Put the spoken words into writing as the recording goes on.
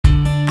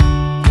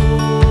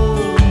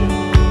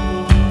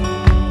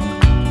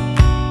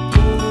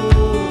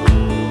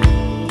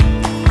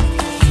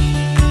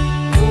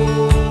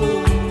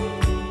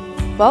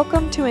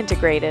Welcome to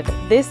Integrated.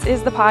 This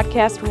is the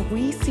podcast where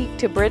we seek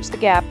to bridge the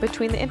gap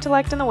between the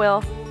intellect and the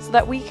will so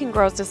that we can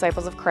grow as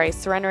disciples of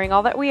Christ, surrendering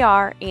all that we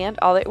are and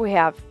all that we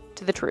have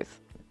to the truth.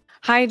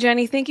 Hi,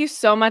 Jenny. Thank you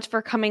so much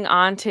for coming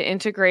on to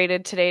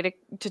Integrated today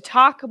to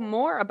talk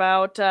more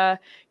about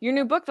your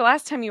new book. The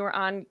last time you were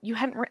on, you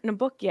hadn't written a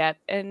book yet,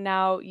 and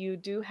now you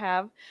do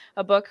have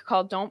a book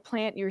called Don't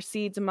Plant Your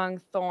Seeds Among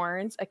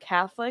Thorns, A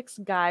Catholic's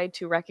Guide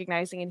to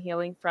Recognizing and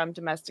Healing from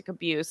Domestic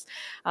Abuse.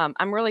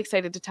 I'm really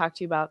excited to talk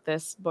to you about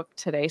this book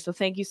today, so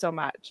thank you so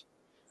much.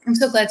 I'm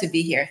so glad to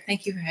be here.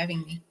 Thank you for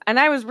having me. And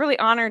I was really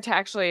honored to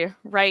actually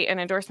write an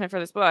endorsement for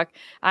this book.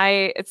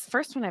 It's the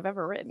first one I've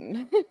ever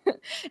written.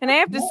 And I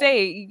have to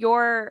say,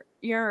 your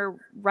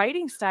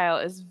writing style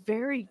is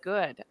very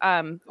good.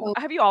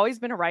 Have you always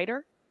been a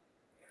writer?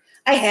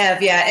 I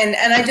have, yeah.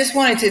 And I just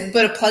wanted to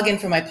put a plug in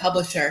for my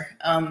publisher,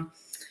 En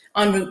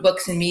Route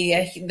Books and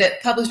Media. The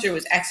publisher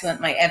was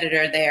excellent. My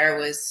editor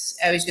there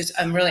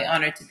I'm really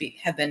honored to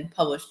have been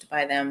published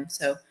by them.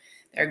 So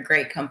they're a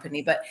great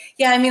company. But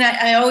yeah, I mean,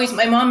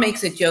 my mom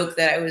makes a joke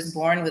that I was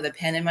born with a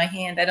pen in my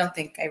hand. I don't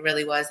think I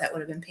really was. That would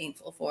have been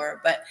painful for her.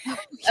 But,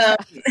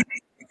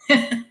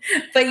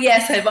 but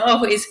yes, I've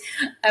always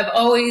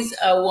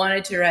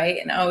wanted to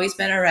write and always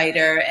been a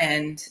writer.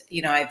 And,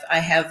 you know, I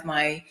have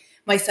my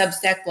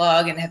Substack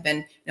blog and have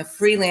been,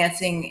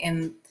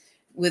 freelancing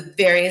with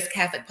various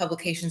Catholic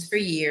publications for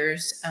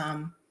years.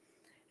 I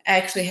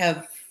actually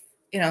have,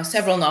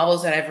 several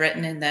novels that I've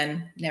written and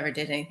then never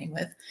did anything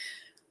with.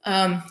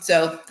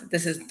 So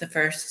this is the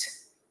first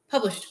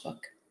published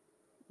book.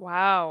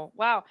 Wow.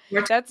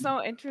 That's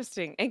so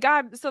interesting. And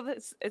God,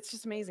 it's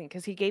just amazing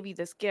because he gave you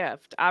this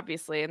gift,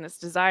 obviously, and this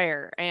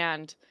desire,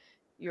 and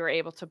you're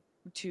able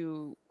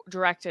to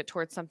direct it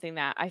towards something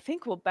that I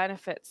think will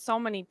benefit so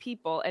many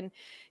people. And,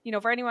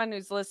 for anyone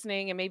who's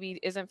listening and maybe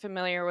isn't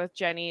familiar with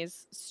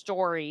Jenny's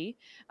story,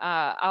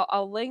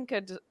 I'll link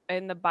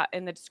in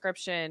the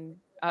description,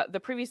 the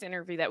previous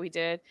interview that we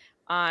did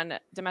on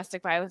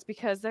domestic violence,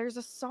 because there's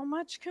so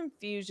much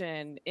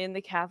confusion in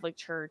the Catholic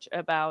Church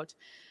about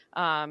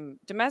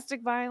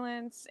domestic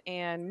violence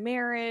and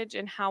marriage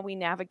and how we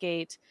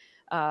navigate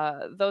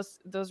those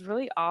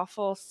really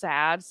awful,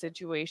 sad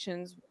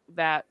situations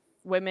that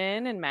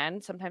women and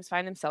men sometimes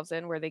find themselves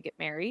in, where they get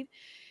married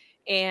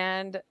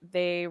and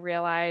they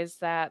realize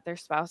that their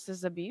spouse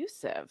is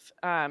abusive.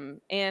 And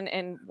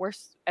we're,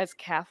 as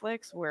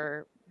Catholics,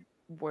 we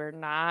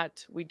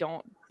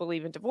don't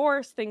believe in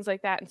divorce, things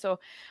like that. And so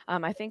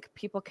I think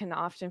people can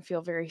often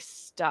feel very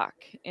stuck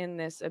in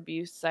this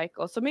abuse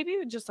cycle. So maybe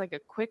just like a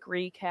quick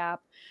recap.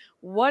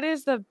 What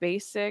is the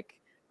basic,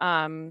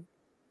 before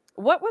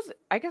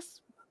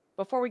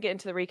we get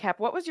into the recap,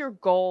 what was your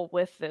goal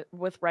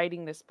with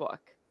writing this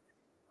book?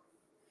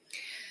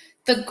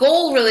 The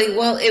goal really,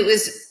 it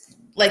was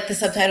like the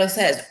subtitle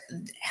says,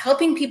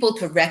 helping people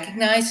to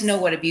recognize, know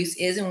what abuse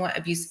is and what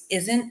abuse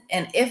isn't.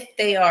 And if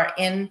they are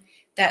in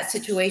that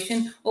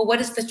situation, well, what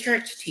does the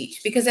church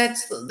teach? Because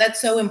that's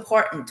so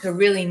important to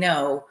really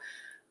know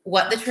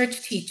what the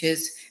church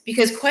teaches,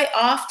 because quite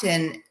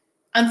often,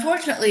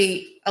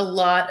 unfortunately, a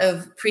lot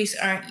of priests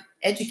aren't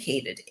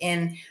educated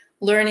in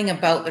learning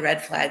about the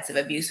red flags of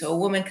abuse. So a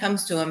woman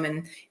comes to them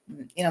and,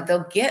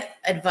 they'll get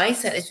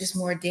advice that is just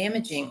more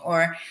damaging,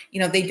 or,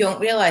 they don't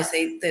realize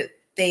they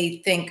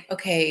think,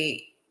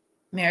 okay,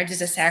 marriage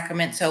is a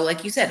sacrament. So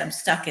like you said, I'm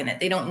stuck in it.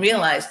 They don't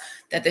realize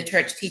that the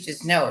church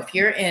teaches, no, if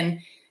you're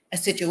in a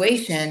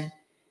situation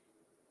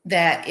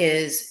that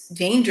is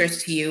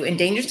dangerous to you, and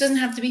dangerous doesn't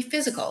have to be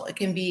physical. It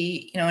can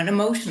be, an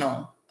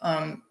emotional,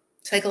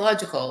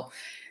 psychological,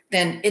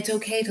 then it's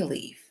okay to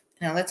leave.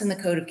 Now that's in the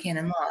Code of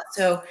Canon Law.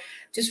 So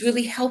just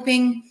really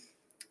helping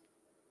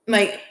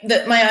my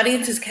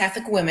audience is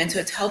Catholic women. So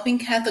it's helping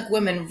Catholic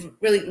women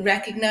really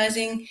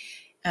recognizing,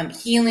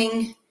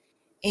 healing,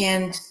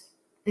 and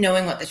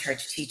knowing what the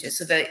church teaches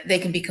so that they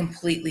can be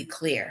completely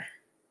clear.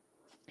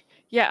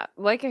 Yeah,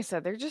 like I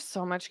said, there's just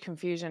so much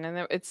confusion,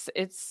 and it's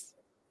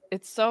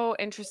so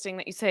interesting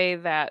that you say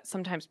that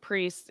sometimes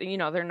priests,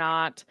 they're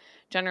not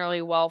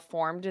generally well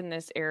formed in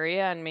this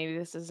area, and maybe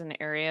this is an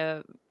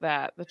area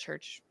that the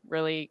church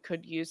really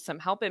could use some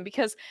help in,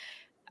 because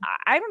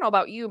I don't know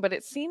about you, but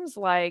it seems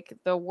like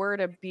the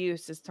word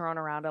abuse is thrown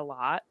around a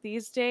lot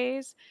these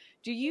days.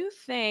 Do you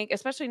think,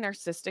 especially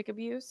narcissistic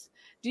abuse,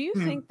 do you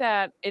think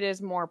that it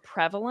is more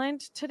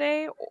prevalent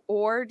today,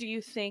 or do you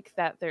think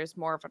that there's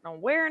more of an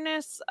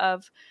awareness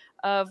of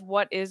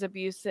what is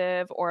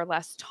abusive, or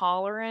less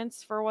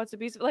tolerance for what's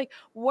abusive? Like,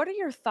 what are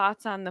your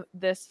thoughts on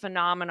this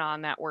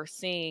phenomenon that we're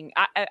seeing?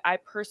 I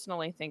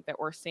personally think that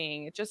we're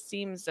seeing, it just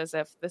seems as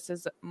if this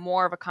is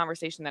more of a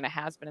conversation than it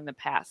has been in the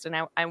past. And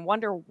I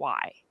wonder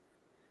why.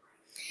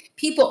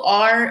 People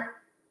are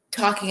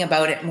talking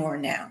about it more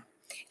now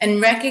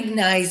and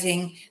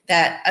recognizing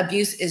that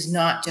abuse is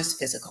not just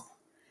physical.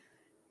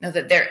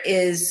 That there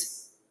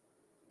is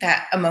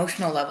that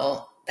emotional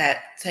level,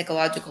 that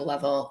psychological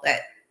level,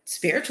 that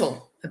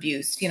spiritual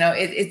abuse.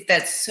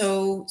 That's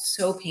so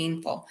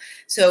painful.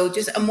 So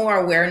just a more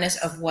awareness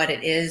of what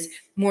it is,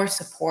 more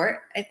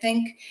support, I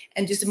think,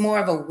 and just more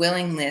of a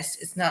willingness.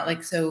 It's not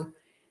like so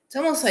it's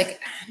almost like,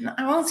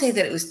 I won't say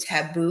that it was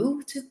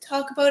taboo to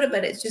talk about it,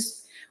 but it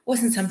just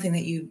wasn't something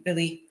that you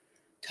really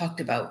talked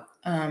about.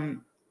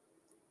 And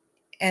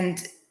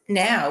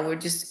now we're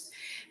just,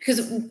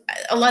 because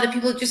a lot of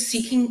people are just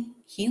seeking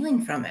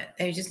healing from it.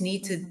 They just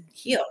need to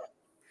heal.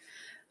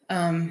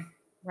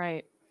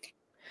 Right.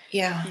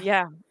 Yeah.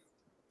 Yeah.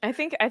 I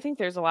think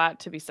there's a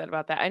lot to be said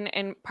about that.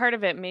 And part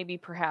of it maybe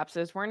perhaps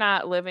is we're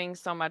not living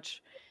so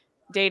much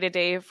day to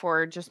day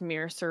for just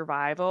mere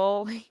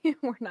survival.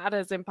 We're not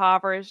as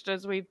impoverished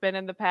as we've been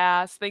in the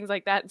past, things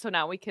like that. And so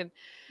now we can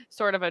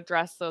sort of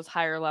address those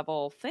higher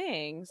level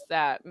things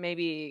that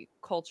maybe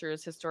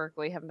cultures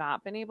historically have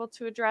not been able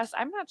to address.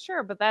 I'm not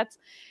sure, but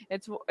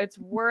it's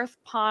worth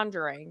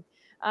pondering.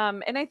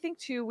 And I think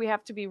too we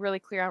have to be really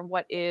clear on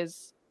what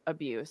is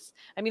abuse.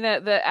 I mean,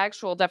 the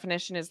actual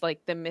definition is like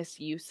the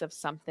misuse of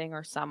something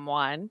or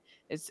someone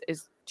is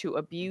to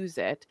abuse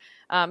it.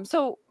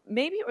 So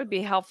maybe it would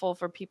be helpful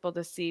for people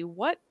to see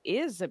what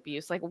is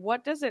abuse, like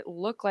what does it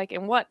look like,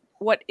 and what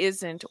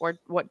isn't, or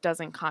what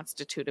doesn't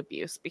constitute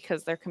abuse,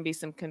 because there can be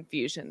some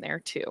confusion there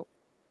too.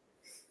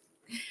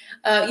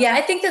 Yeah,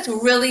 I think that's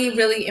really,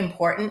 really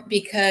important,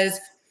 because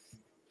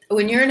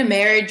when you're in a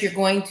marriage, you're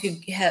going to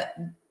get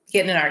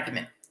in an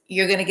argument.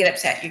 You're going to get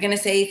upset. You're going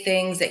to say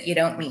things that you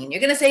don't mean. You're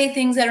going to say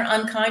things that are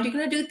unkind. You're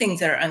going to do things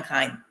that are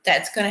unkind.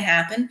 That's going to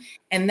happen.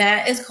 And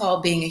that is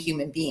called being a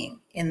human being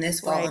in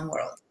this Right. fallen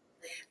world.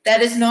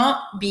 That is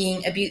not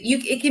being abused.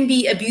 It can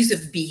be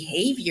abusive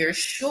behavior,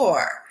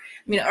 sure.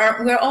 I mean,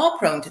 we're all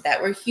prone to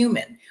that. We're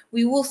human.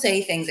 We will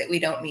say things that we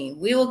don't mean.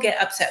 We will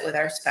get upset with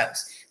our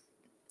spouse.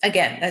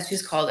 Again, that's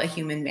just called a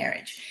human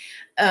marriage.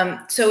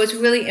 So it's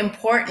really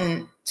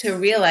important to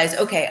realize,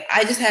 okay,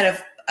 I just had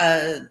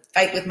a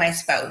fight with my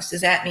spouse. Does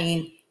that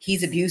mean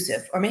he's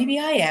abusive? Or maybe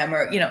I am,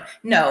 or,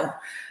 no.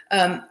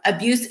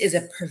 Abuse is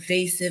a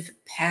pervasive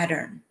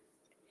pattern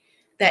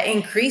that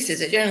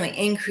increases. It generally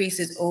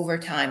increases over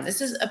time. This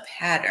is a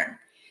pattern.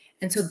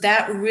 And so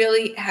that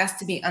really has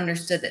to be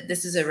understood, that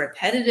this is a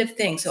repetitive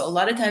thing. So a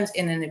lot of times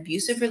in an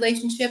abusive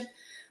relationship,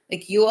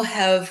 like, you will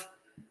have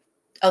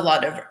a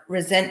lot of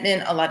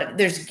resentment,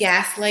 there's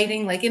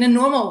gaslighting. Like, in a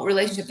normal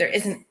relationship, there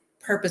isn't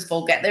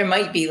purposeful, there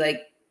might be,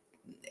 like,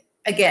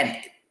 again,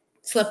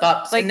 slip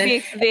ups. Like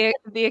And then,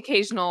 the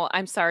occasional,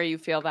 I'm sorry you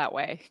feel that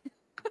way.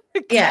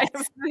 yes,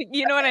 Kind of,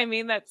 you know what I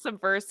mean? That's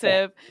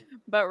subversive,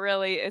 but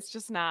really it's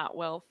just not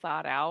well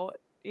thought out,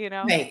 you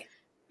know? right.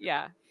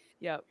 Yeah.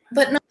 Yep.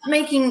 But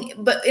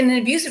in an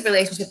abusive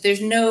relationship,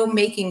 there's no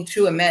making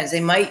true amends. They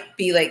might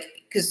be like,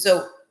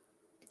 so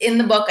in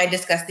the book, I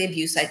discussed the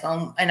abuse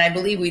cycle, and I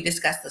believe we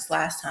discussed this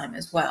last time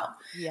as well,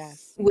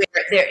 Yes. where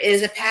there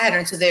is a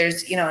pattern. So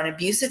there's, an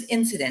abusive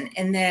incident,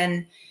 and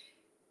then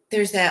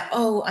there's that,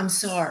 oh, I'm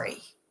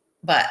sorry,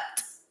 but,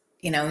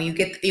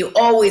 you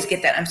always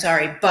get that, I'm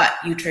sorry, but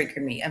you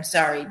triggered me. I'm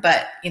sorry,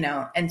 but,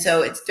 and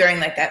so it's during,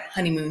 like, that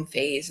honeymoon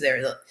phase,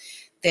 they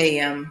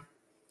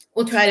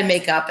will try to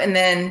make up, and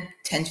then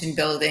tension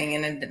building,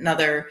 and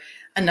another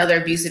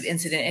abusive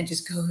incident, and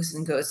just goes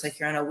and goes, like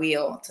you're on a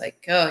wheel. It's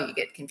like, oh, you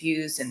get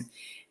confused, and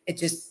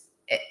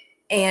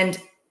and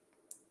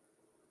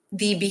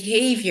the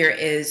behavior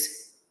is,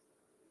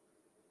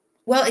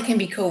 well, it can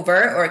be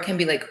covert, or it can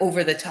be, like,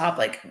 over the top,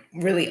 like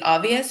really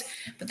obvious,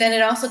 but then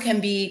it also can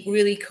be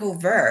really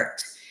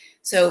covert.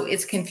 So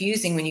it's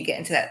confusing when you get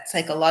into that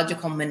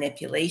psychological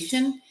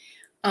manipulation.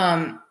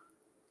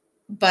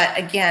 But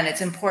again,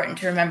 it's important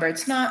to remember,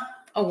 it's not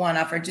a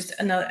one-off or just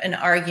an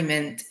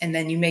argument, and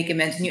then you make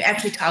amends and you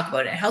actually talk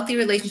about it. In a healthy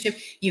relationship,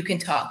 you can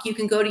talk. You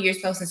can go to your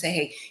spouse and say,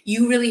 hey,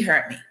 you really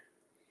hurt me.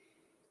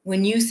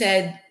 When you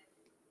said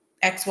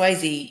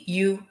XYZ,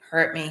 you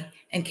hurt me.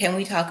 And can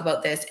we talk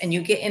about this? And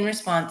you get in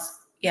response,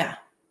 yeah,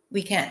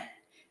 we can.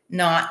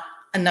 Not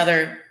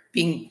another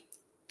being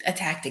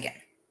attacked again.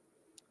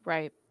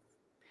 Right.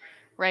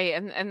 Right.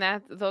 And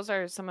that those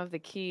are some of the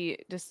key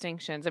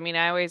distinctions. I mean,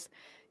 I always,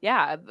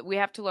 yeah, we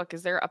have to look,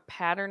 is there a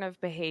pattern of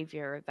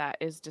behavior that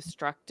is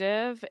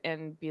destructive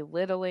and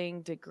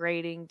belittling,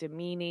 degrading,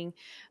 demeaning,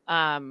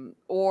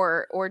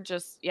 or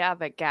just, yeah,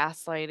 the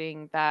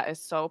gaslighting that is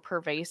so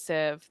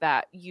pervasive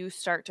that you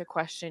start to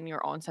question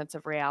your own sense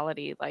of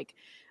reality, like,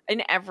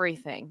 in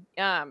everything.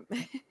 Because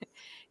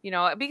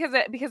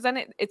then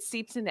it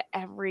seeps into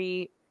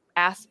every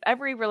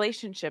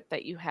relationship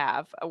that you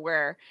have,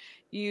 where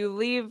you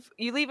leave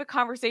a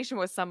conversation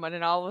with someone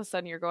and all of a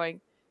sudden you're going,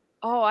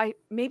 oh, I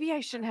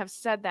shouldn't have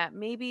said that,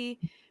 maybe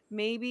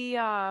they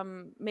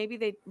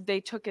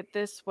took it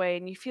this way,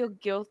 and you feel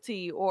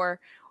guilty, or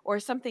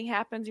something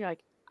happens, you're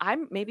like,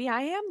 maybe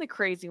I am the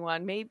crazy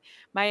one, maybe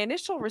my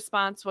initial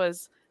response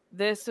was,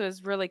 this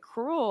was really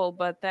cruel,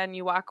 but then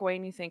you walk away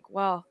and you think,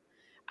 well,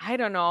 I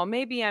don't know,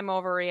 maybe I'm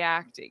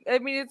overreacting. I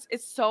mean,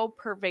 it's so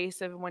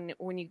pervasive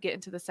when you get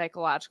into the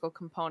psychological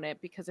component,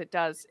 because it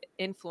does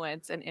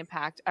influence and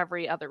impact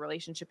every other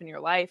relationship in your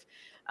life.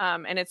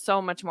 And it's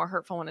so much more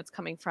hurtful when it's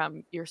coming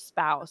from your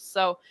spouse.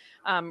 So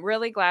I'm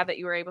really glad that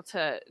you were able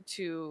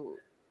to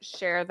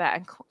share that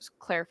and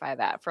clarify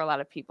that for a lot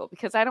of people,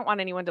 because I don't want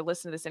anyone to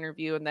listen to this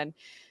interview and then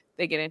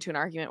they get into an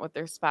argument with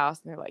their spouse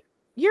and they're like,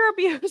 you're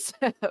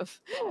abusive.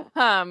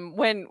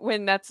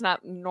 When that's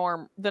not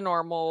the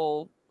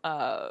normal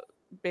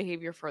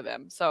behavior for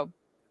them. So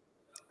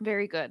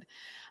very good.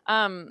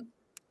 Um,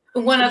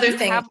 One do other you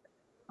thing, have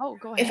oh,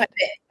 go if I ahead.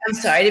 may, I'm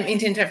sorry, I didn't mean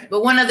to interrupt,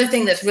 but one other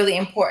thing that's really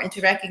important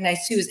to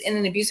recognize too is in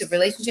an abusive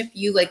relationship,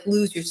 you like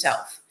lose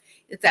yourself.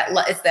 It's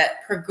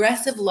that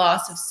progressive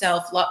loss of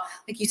self. Like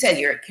you said,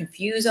 you're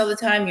confused all the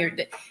time.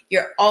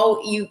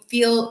 You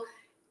feel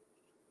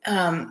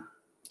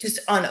just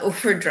on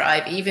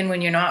overdrive, even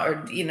when you're not,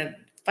 or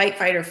fight,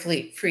 flight, or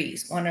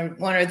freeze, one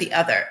or the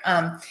other.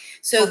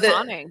 So Oh, the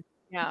fawning.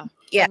 Yeah.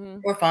 Yeah,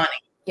 Mhm. or fawning.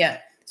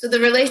 Yeah. So the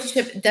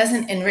relationship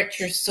doesn't enrich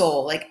your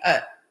soul. Like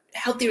a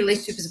healthy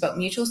relationship is about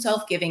mutual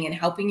self-giving and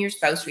helping your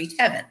spouse reach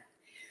heaven.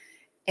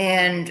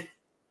 And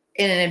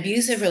in an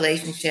abusive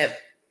relationship,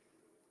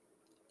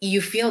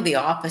 you feel the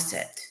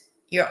opposite.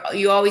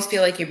 You always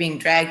feel like you're being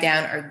dragged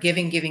down, or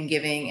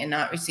giving and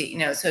not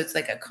receiving, so it's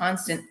like a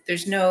constant,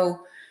 there's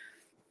no,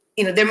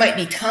 there might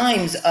be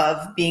times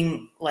of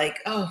being like,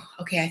 oh,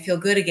 okay, I feel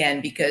good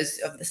again because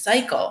of the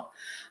cycle.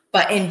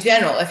 But in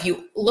general, if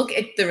you look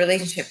at the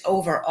relationship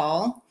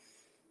overall,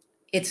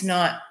 it's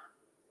not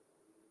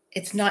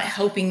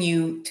helping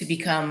you to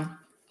become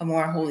a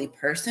more holy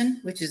person,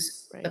 which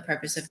is the Right.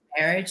 purpose of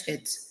marriage.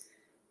 It's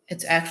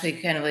actually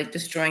kind of like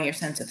destroying your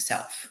sense of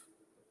self.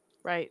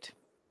 Right.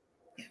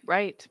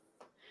 Right.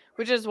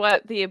 Which is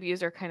what the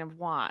abuser kind of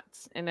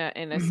wants in a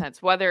Mhm.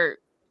 sense, whether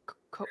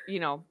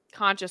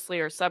consciously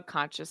or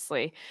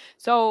subconsciously.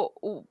 So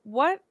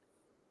what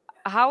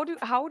how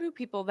do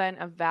people then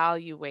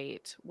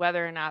evaluate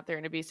whether or not they're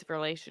in an abusive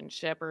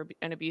relationship or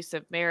an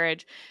abusive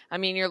marriage? I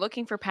mean, you're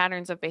looking for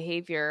patterns of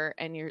behavior,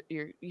 and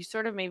you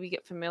sort of maybe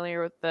get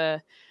familiar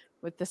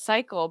with the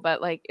cycle,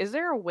 but like, is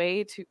there a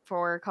way to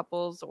for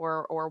couples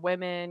or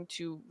women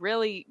to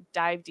really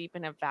dive deep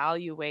and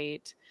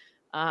evaluate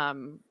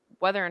um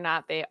whether or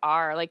not they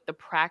are, like, the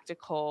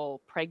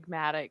practical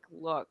pragmatic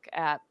look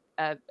at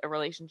a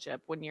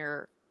relationship when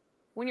your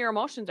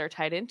emotions are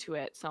tied into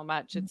it so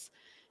much?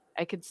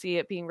 I could see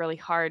it being really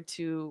hard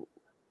to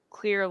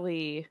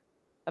clearly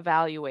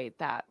evaluate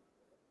that.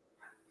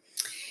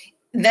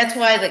 That's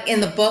why, like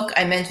in the book,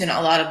 I mention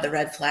a lot of the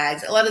red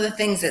flags, a lot of the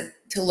things that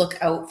to look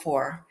out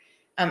for,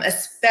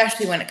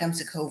 especially when it comes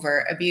to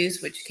covert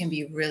abuse, which can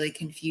be really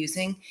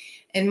confusing.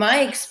 In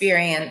my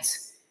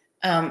experience,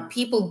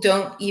 people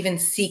don't even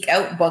seek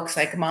out books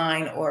like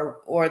mine or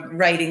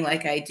writing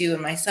like I do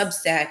in my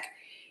Substack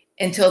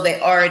until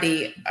they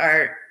already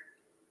are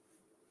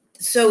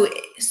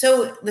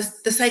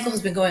the cycle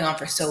has been going on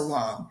for so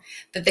long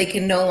that they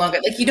can no longer,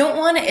 like, you don't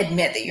want to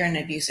admit that you're in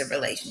an abusive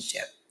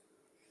relationship.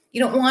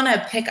 You don't want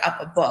to pick up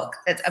a book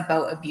that's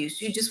about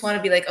abuse. You just want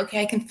to be like,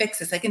 okay, I can fix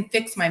this. I can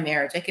fix my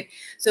marriage. I can.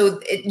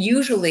 So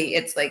usually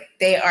it's like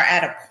they are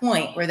at a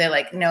point where they're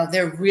like, no,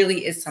 there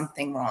really is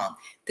something wrong.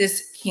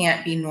 This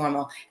can't be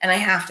normal. And I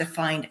have to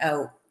find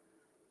out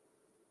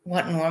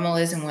what normal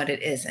is and what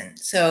it isn't.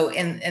 So,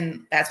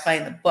 and that's why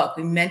in the book,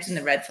 we mentioned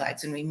the red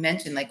flags, and we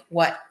mentioned like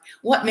what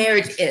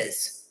marriage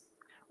is,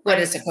 what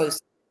is Right. supposed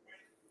to.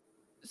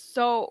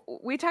 So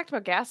we talked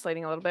about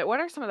gaslighting a little bit. What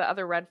are some of the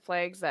other red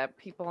flags that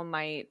people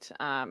might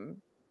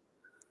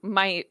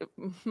might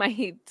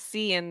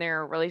see in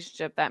their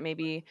relationship that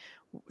maybe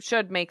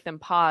should make them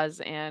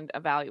pause and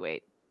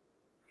evaluate?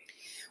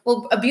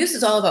 Well, abuse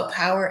is all about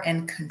power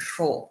and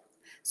control.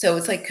 So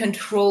it's like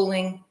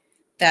controlling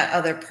that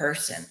other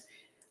person.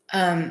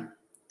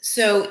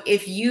 So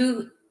if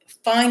you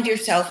find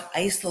yourself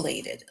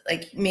isolated,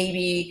 like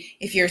maybe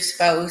if your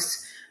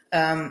spouse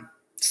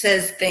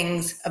says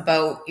things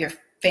about your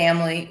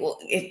family, well,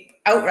 if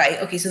outright,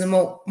 okay, so the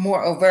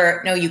more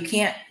overt, no, you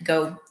can't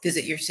go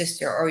visit your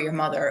sister or your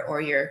mother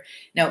or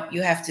no,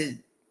 you have to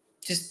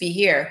just be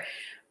here,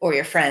 or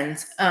your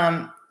friends,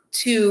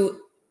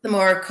 to the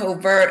more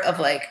covert of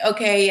like,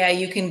 okay, yeah,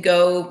 you can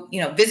go,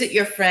 visit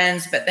your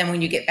friends, but then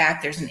when you get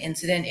back, there's an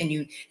incident,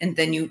 and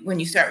then when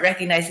you start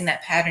recognizing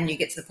that pattern, you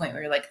get to the point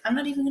where you're like, I'm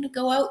not even going to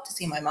go out to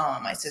see my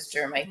mom, my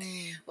sister, my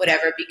Mm,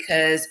 whatever,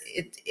 because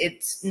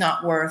it's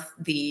not worth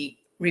the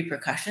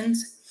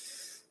repercussions.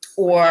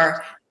 right.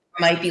 Or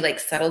might be like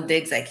subtle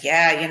digs, like,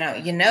 yeah,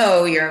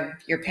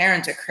 your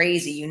parents are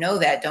crazy,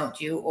 that, don't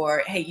you?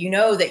 Or, hey,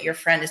 that your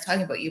friend is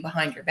talking about you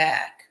behind your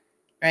back,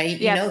 right? You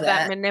Yes, know that.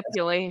 that Right.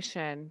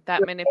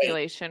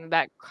 manipulation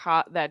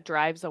that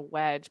drives a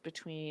wedge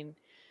between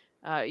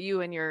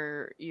you and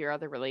your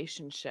other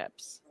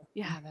relationships.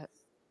 Yeah,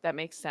 that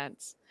makes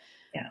sense.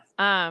 Yeah.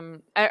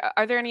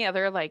 Are there any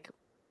other, like,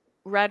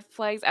 red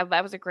flags?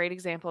 That was a great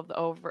example of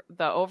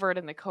the overt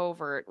and the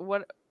covert.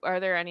 What are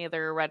there any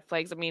other red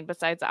flags? I mean,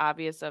 besides the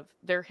obvious of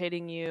they're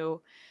hitting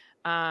you,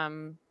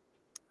 um,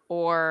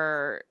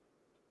 or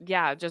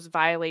yeah, just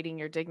violating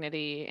your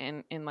dignity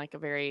in like a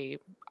very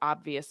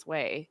obvious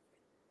way.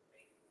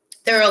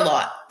 There are a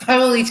lot,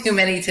 probably too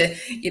many to,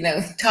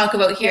 talk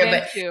about Get here,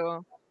 but,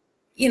 into.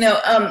 you know,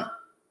 um,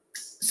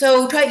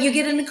 so you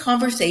get in a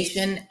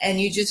conversation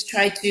and you just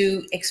try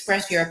to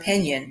express your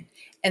opinion,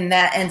 and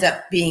that ends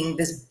up being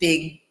this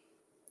big,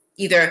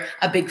 either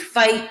a big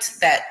fight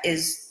that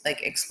is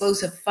like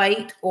explosive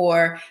fight,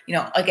 or, you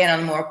know, again, on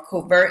the more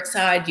covert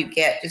side, you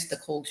get just the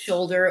cold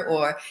shoulder,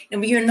 or, you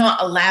know, you're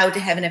not allowed to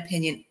have an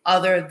opinion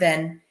other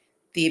than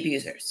the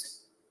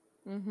abusers.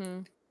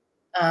 Mm-hmm.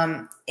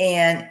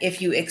 And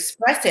if you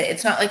express it,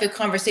 it's not like a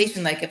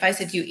conversation. Like if I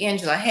said to you,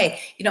 Angela, hey,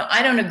 you know,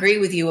 I don't agree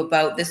with you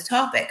about this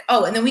topic.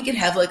 Oh, and then we could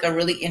have like a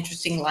really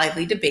interesting,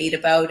 lively debate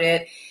about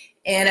it.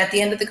 And at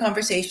the end of the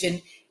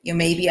conversation, you know,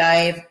 maybe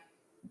I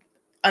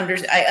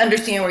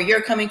understand where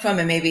you're coming from,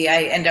 and maybe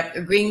I end up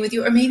agreeing with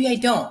you, or maybe I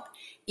don't.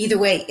 Either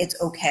way, it's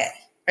okay,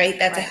 right?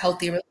 That's a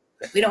healthy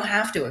relationship. We don't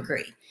have to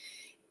agree.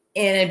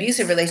 In an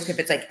abusive relationship,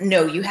 it's like,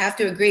 no, you have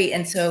to agree.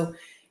 And so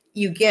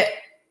you get,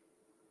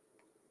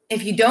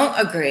 if you don't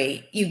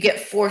agree, you get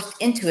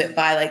forced into it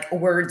by like a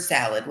word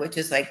salad, which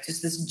is like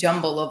just this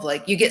jumble of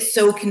like, you get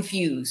so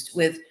confused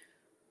with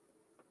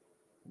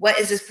what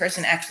is this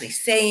person actually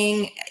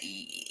saying?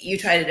 You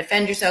try to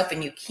defend yourself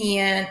and you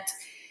can't.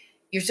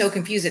 You're so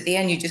confused at the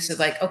end, you just are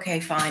like,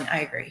 okay, fine, I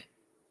agree.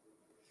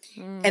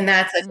 And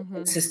that's like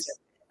a system.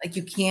 Like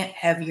you can't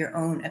have your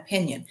own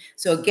opinion.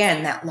 So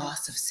again, that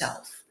loss of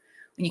self.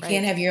 When you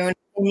can't have your own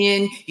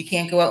opinion, you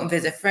can't go out and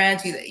visit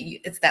friends.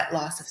 It's that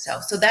loss of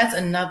self. So that's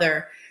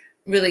another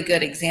really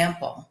good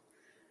example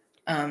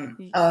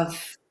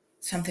of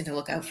something to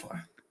look out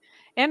for.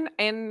 And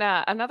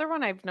another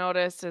one I've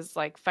noticed is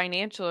like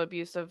financial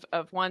abuse of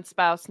one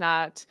spouse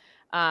not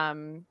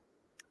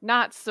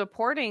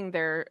supporting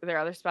their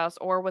other spouse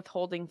or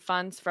withholding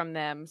funds from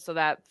them, so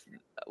that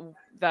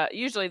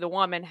usually the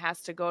woman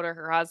has to go to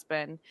her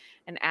husband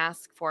and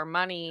ask for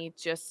money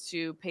just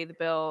to pay the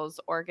bills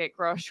or get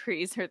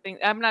groceries or things.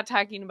 I'm not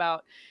talking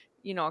about,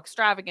 you know,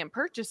 extravagant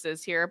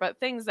purchases here, but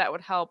things that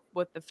would help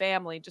with the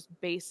family, just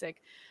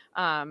basic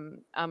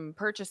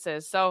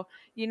purchases. So,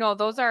 you know,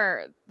 those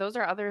are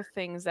other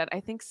things that I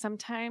think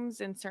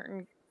sometimes in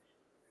certain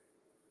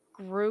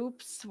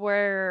groups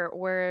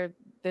where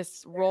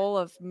this role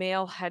of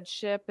male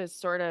headship is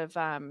sort of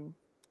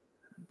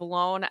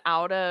blown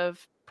out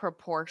of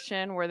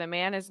proportion, where the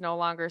man is no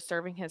longer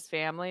serving his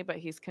family but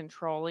he's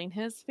controlling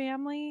his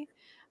family.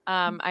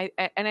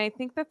 I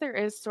think that there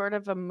is sort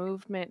of a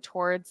movement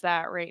towards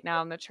that right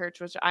now in the church,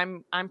 which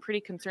I'm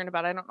pretty concerned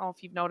about. I don't know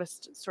if you've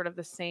noticed sort of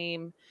the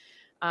same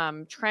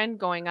trend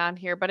going on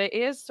here, but it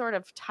is sort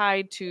of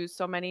tied to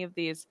so many of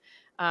these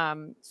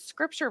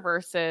scripture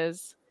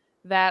verses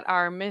that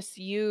are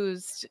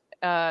misused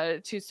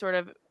to sort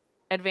of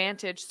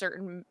advantage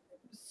certain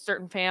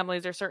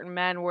families or certain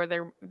men, where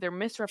they're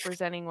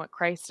misrepresenting what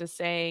Christ is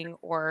saying,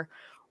 or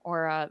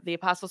the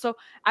apostle. So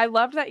I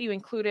loved that you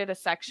included a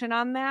section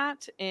on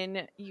that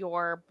in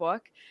your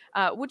book.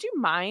 Would you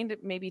mind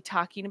maybe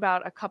talking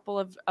about a couple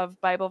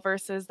of Bible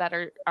verses that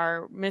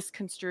are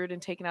misconstrued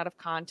and taken out of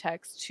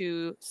context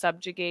to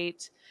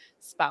subjugate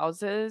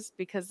spouses?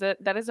 Because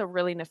that is a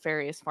really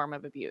nefarious form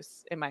of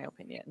abuse, in my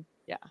opinion.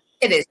 Yeah.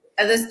 It is.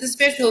 The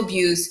spiritual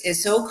abuse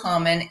is so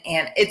common,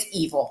 and it's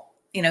evil.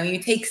 You know, you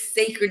take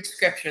sacred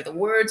scripture, the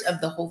words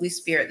of the Holy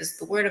Spirit, this is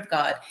the word of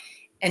God,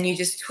 and you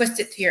just twist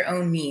it to your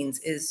own means.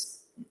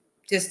 Is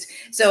just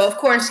so. Of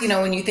course, you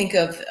know, when you think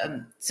of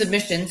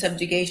submission,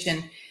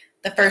 subjugation,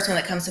 the first one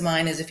that comes to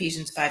mind is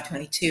Ephesians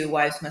 5:22.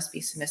 Wives must be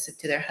submissive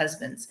to their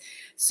husbands.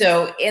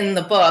 So in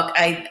the book,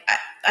 I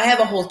have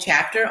a whole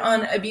chapter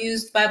on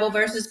abused Bible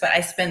verses, but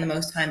I spend the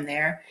most time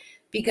there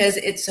because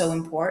it's so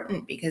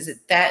important. Because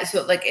that is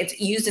what, like, it's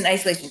used in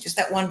isolation, just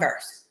that one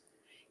verse.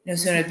 You know,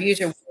 so an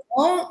abuser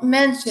won't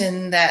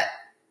mention that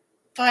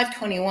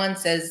 5:21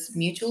 says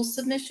mutual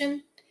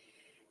submission,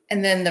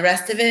 and then the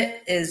rest of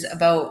it is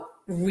about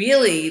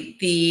really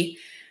the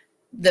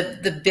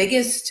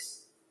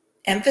biggest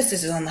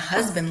emphasis is on the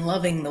husband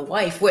loving the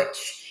wife,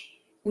 which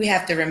we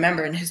have to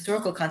remember in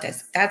historical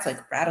context, that's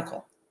like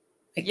radical.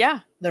 Like,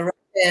 yeah. The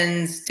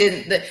Romans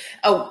didn't,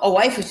 a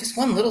wife was just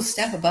one little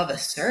step above a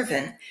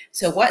servant.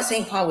 So what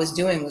St. Paul was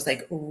doing was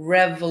like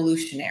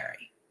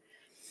revolutionary.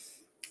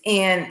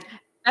 And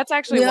that's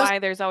actually why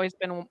there's always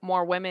been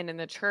more women in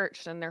the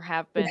church than there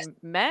have been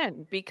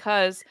men,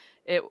 because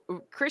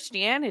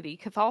Christianity,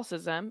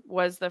 Catholicism,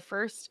 was the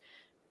first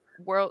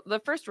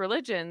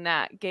religion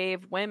that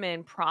gave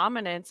women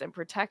prominence and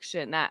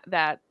protection,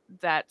 that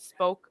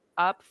spoke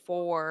up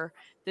for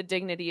the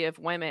dignity of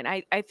women.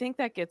 I think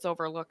that gets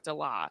overlooked a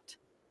lot.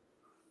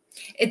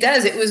 It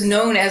does. It was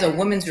known as a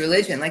woman's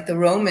religion. Like the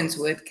Romans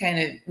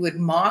would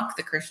mock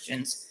the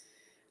Christians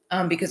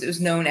because it was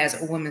known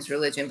as a woman's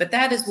religion. But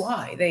that is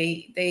why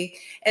they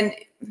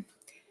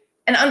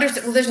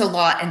understand. Well, there's a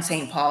lot in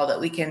St. Paul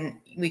that we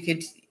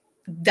could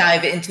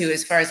dive into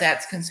as far as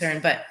that's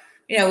concerned. But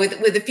you know,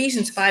 with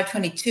Ephesians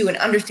 5:22 and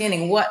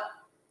understanding what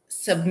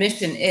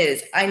submission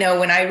is, I know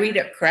when I read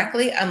it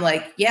correctly, I'm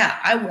like, yeah,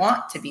 I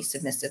want to be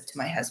submissive to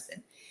my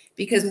husband.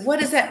 Because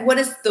what is that? What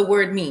does the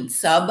word mean?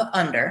 Sub,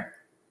 under,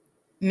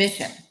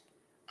 mission,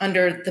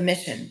 under the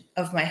mission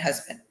of my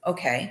husband.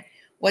 Okay,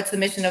 what's the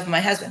mission of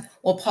my husband?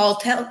 Well, Paul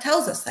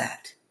tells us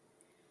that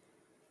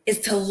is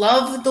to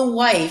love the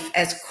wife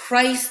as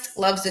Christ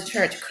loves the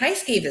church.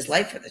 Christ gave his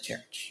life for the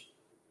church.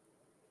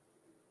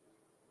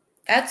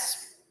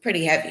 That's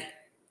pretty heavy.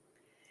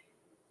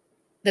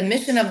 The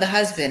mission of the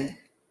husband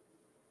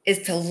is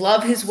to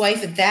love his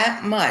wife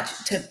that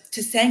much,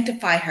 to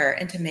sanctify her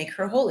and to make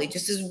her holy,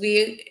 just as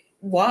we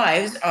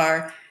wives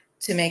are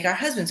to make our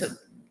husbands. So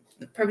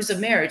the purpose of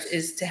marriage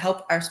is to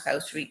help our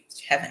spouse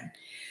reach heaven.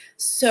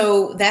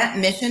 So that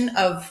mission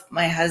of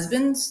my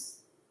husband's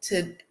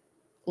to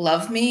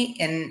love me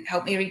and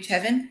help me reach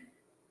heaven,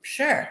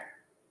 sure,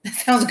 that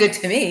sounds good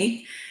to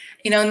me.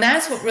 And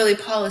that's what really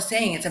Paul is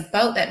saying. It's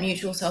about that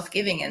mutual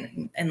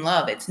self-giving and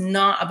love. It's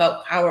not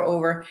about power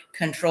over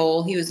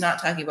control. He was not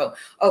talking about,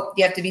 oh,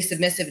 you have to be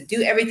submissive,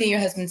 do everything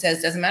your husband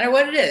says, doesn't matter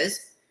what it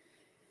is.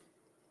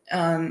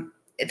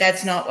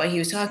 That's not what he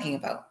was talking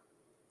about.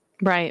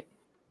 Right.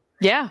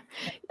 Yeah.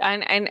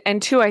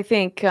 And two, I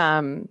think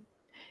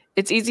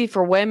it's easy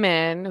for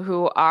women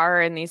who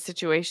are in these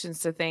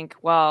situations to think,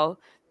 well,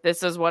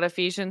 this is what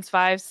Ephesians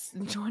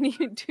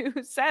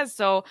 5:22 says.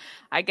 So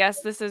I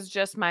guess this is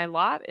just my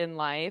lot in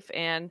life.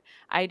 And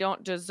I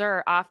don't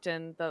deserve,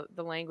 often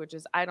the language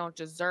is, I don't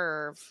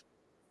deserve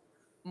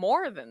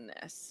more than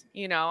this. I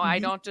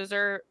Mm-hmm. don't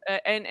deserve,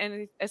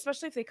 and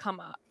especially if they come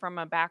up from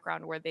a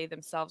background where they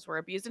themselves were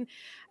abused.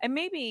 And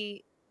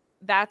maybe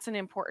that's an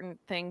important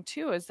thing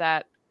too, is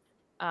that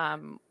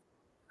um,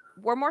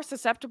 we're more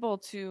susceptible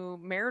to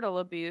marital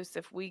abuse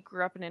if we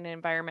grew up in an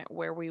environment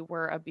where we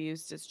were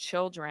abused as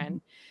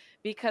children,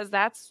 because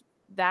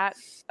that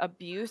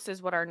abuse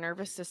is what our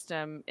nervous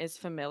system is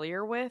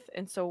familiar with.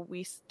 And so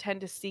we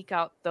tend to seek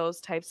out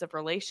those types of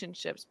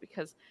relationships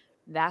because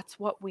that's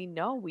what we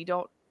know. We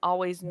don't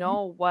always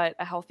know what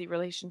a healthy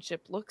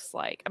relationship looks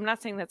like. I'm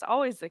not saying that's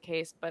always the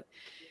case, but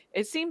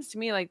it seems to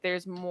me like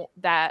there's more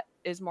that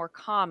is more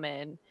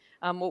common.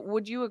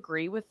 Would you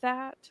agree with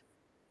that?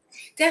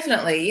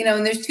 Definitely.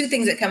 And there's two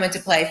things that come into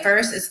play.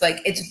 First,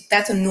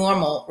 that's a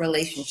normal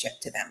relationship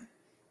to them.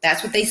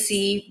 That's what they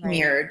see Right.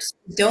 mirrored.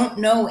 Don't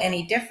know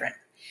any different.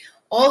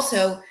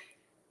 Also,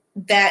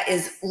 that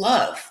is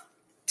love.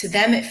 To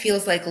them, it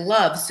feels like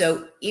love.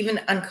 So even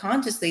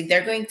unconsciously,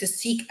 they're going to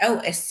seek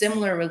out a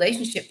similar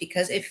relationship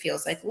because it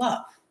feels like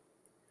love.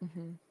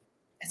 Mhm.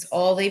 That's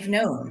all they've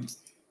known.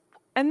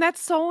 And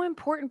that's so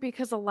important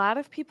because a lot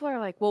of people are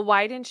like, "Well,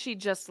 why didn't she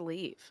just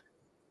leave?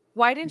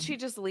 Why didn't she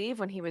just leave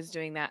when he was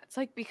doing that?" It's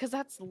like, because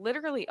that's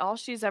literally all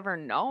she's ever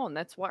known.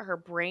 That's what her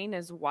brain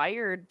is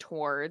wired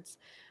towards.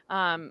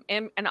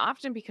 And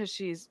often because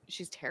she's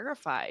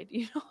terrified,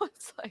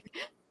 it's like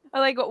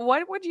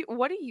what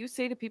do you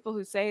say to people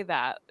who say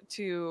that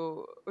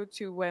to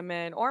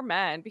women or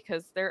men?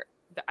 Because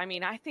I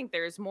mean, I think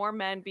there's more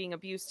men being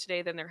abused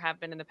today than there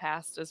have been in the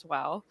past as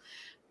well.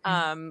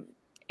 Um,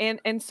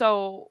 and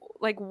so,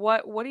 like,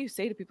 what do you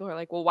say to people who are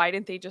like, "Well, why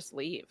didn't they just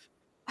leave?"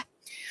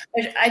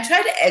 I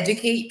try to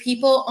educate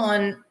people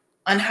on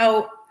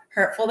how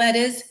hurtful that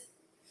is.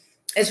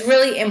 It's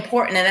really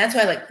important, and that's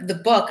why, like the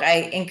book,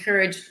 I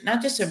encourage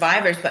not just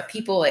survivors, but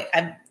people. Like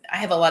I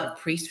have a lot of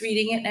priests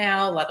reading it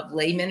now, a lot of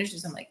lay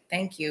ministers. I'm like,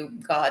 thank you,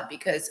 God,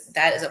 because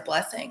that is a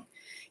blessing.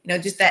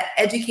 Just that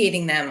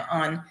educating them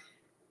on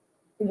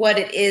what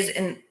it is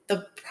and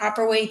the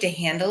proper way to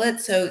handle it.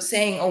 So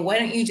saying, "Oh, why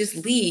don't you just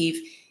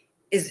leave?"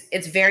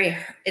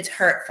 it's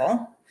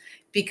hurtful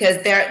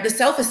because the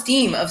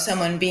self-esteem of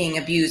someone being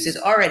abused is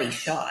already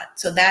shot.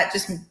 So that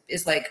just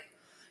is like,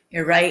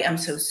 you're right, I'm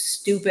so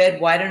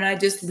stupid, why don't I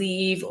just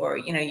leave? Or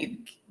you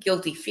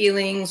guilty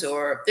feelings,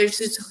 or there's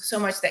just so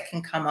much that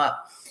can come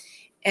up.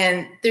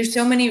 And there's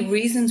so many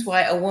reasons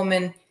why a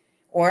woman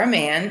or a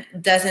man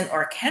doesn't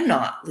or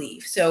cannot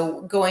leave.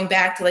 So going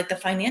back to like the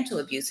financial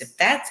abuse, if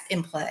that's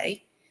in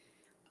play,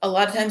 a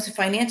lot of times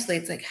financially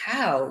it's like,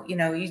 how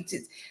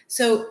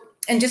so.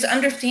 And just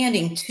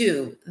understanding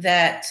too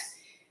that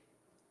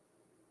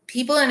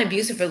people in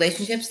abusive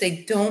relationships,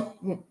 I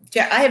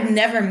have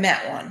never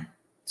met one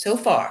so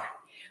far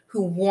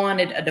who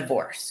wanted a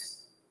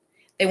divorce.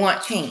 They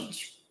want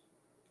change.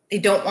 They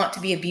don't want to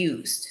be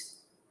abused,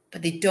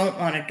 but they don't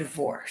want a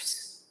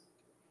divorce.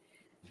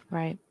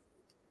 Right.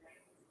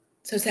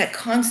 So it's that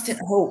constant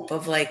hope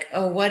of like,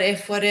 oh, what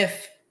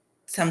if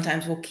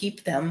sometimes will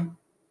keep them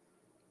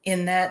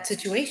in that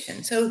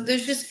situation. So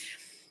there's just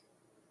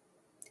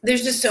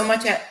so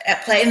much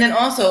at play. And then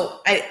also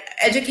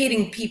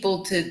educating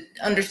people to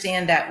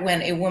understand that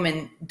when a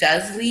woman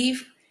does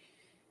leave,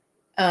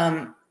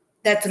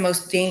 that's the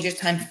most dangerous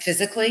time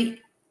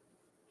physically.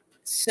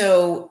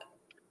 So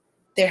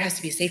there has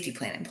to be a safety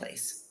plan in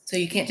place. So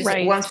you can't just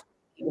Right. once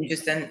and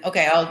just then,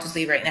 okay, I'll just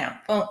leave right now.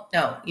 Well,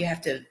 no, you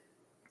have to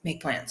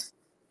make plans.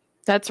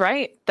 That's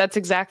right. That's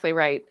exactly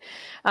right.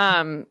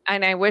 And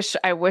I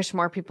wish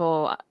more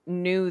people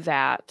knew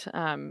that,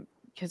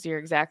 because you're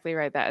exactly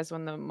right. That is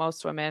when the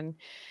most women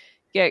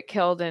get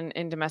killed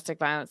in domestic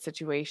violence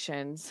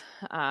situations.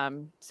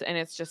 And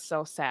it's just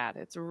so sad.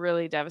 It's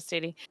really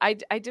devastating. I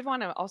did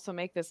want to also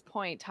make this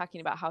point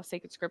talking about how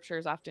sacred scripture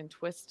is often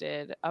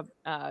twisted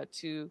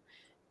to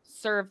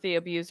serve the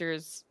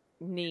abuser's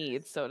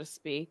needs, so to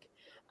speak.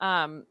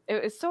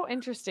 It's so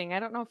interesting. I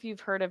don't know if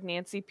you've heard of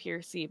Nancy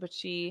Pearcey, but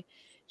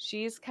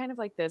she's kind of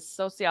like this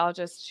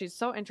sociologist. She's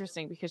so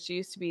interesting because she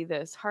used to be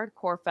this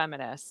hardcore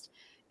feminist,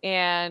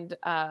 and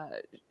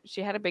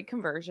she had a big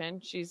conversion.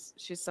 She's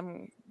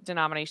some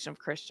denomination of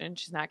Christian.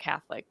 She's not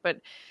Catholic, but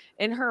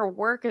in her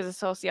work as a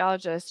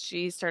sociologist,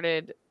 she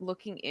started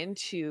looking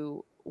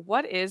into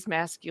what is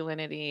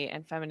masculinity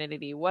and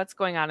femininity, what's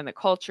going on in the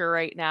culture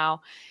right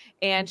now,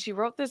 and she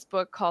wrote this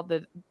book called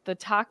the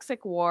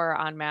Toxic War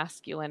on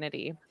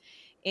Masculinity.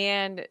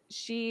 And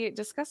she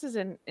discusses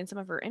in some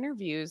of her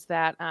interviews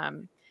that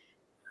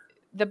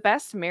the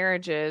best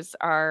marriages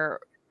are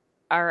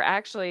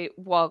actually,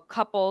 well,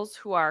 couples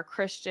who are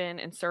Christian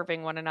and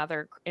serving one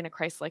another in a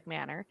Christ-like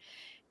manner.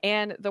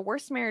 And the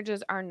worst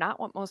marriages are not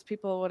what most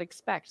people would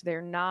expect.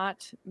 They're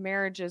not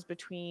marriages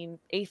between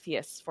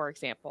atheists, for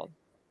example.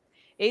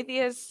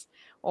 Atheists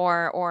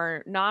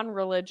or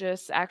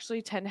non-religious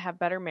actually tend to have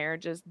better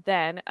marriages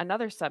than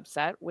another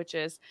subset, which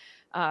is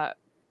uh,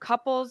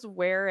 couples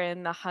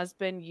wherein the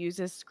husband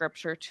uses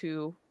scripture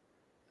to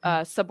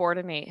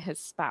subordinate his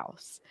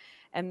spouse.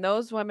 And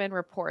those women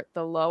report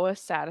the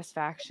lowest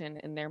satisfaction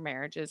in their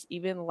marriages,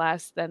 even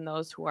less than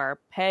those who are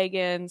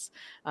pagans,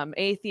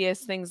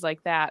 atheists, things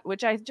like that,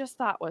 which I just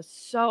thought was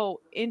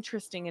so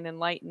interesting and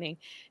enlightening.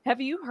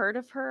 Have you heard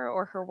of her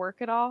or her work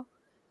at all?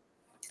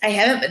 I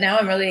haven't, but now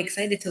I'm really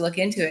excited to look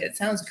into it. It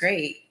sounds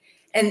great.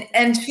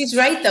 And she's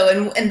right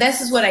though, and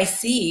this is what I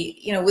see,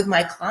 you know, with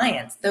my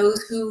clients,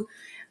 those who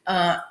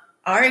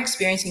are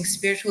experiencing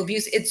spiritual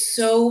abuse. It's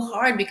so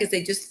hard because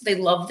they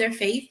love their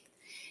faith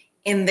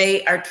and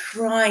they are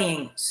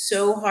trying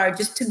so hard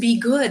just to be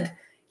good,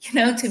 you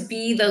know, to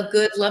be the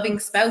good, loving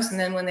spouse. And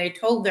then when they're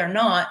told they're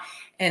not,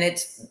 and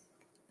it's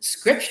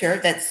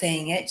scripture that's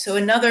saying it. So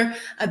another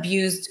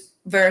abused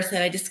verse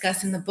that I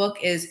discuss in the book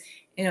is,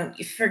 you know,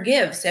 you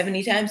forgive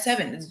 70 times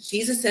 7.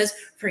 Jesus says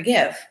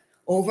forgive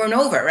over and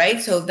over, right?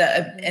 So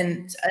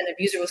and an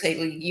abuser will say,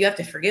 well, you have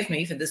to forgive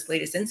me for this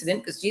latest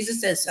incident because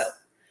Jesus says so.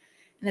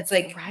 And it's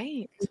like,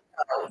 Right.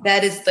 no,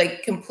 that is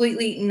like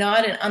completely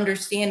not an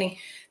understanding.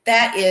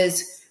 That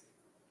is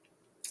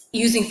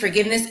using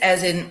forgiveness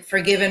as in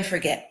forgive and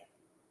forget,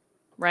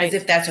 Right. as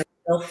if that's a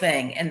real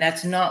thing. And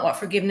that's not what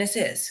forgiveness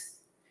is.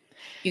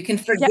 You can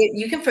forgive,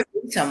 you can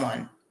forgive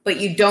someone, but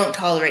you don't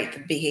tolerate the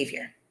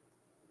behavior.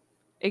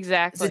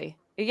 Exactly.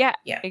 Yeah,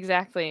 Yeah.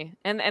 exactly.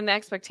 And the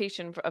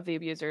expectation of the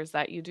abuser is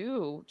that you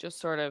do just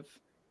sort of,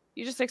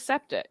 you just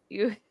accept it.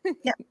 You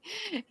Yeah.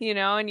 you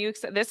know, and you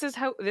accept, this is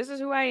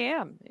who I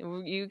am.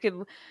 You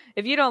could,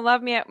 if you don't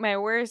love me at my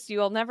worst,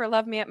 you'll never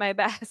love me at my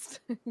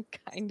best.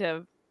 Kind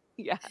of.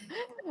 Yeah.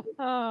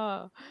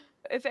 Oh.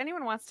 If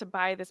anyone wants to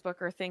buy this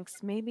book or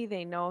thinks maybe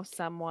they know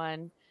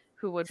someone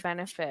who would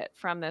benefit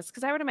from this,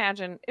 because I would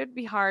imagine it would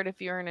be hard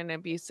if you're in an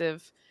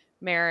abusive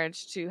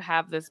marriage to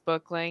have this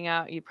book laying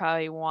out. You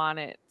probably want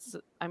it.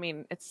 I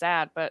mean, it's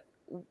sad, but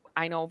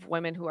I know of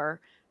women who are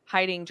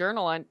hiding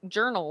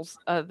journals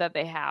that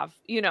they have,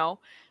 you know,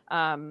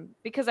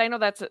 because I know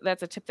that's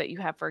a tip that you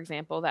have, for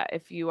example, that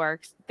if you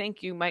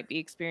think you might be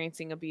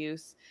experiencing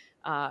abuse,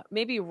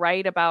 maybe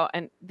write about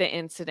the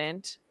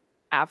incident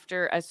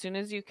after as soon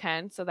as you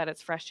can so that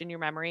it's fresh in your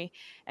memory.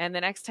 And the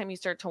next time you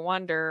start to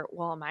wonder,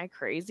 well, am I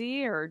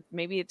crazy? Or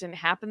maybe it didn't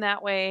happen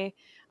that way.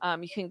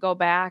 You can go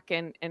back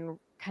and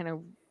kind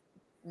of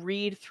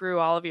read through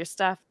all of your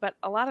stuff. But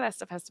a lot of that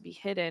stuff has to be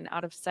hidden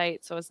out of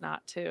sight so as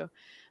not to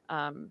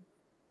um,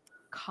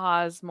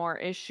 cause more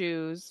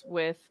issues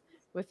with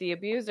the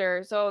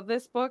abuser. So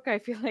this book, I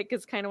feel like,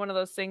 is kind of one of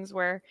those things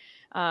where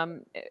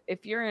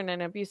if you're in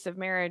an abusive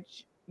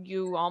marriage,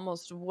 you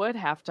almost would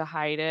have to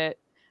hide it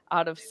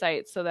out of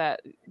sight so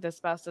that the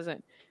spouse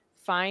doesn't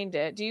find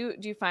it. Do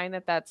you find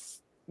that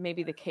that's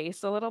maybe the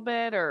case a little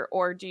bit,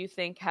 or do you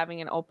think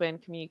having an open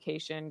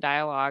communication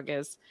dialogue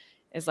is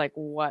like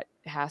what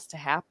has to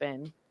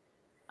happen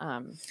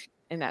um,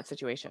 in that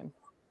situation?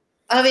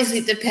 Obviously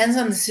it depends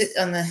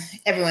on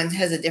everyone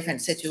has a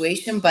different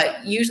situation,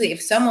 but usually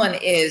if someone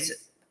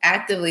is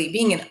actively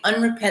being an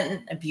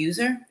unrepentant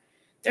abuser,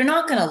 they're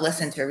not going to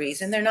listen to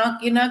reason. You're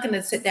not going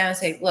to sit down and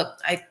say, look,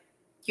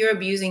 you're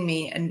abusing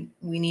me and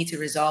we need to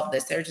resolve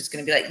this. They're just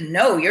going to be like,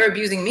 no, you're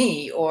abusing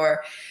me,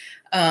 or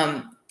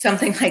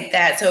something like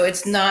that. So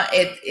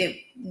it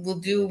will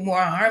do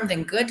more harm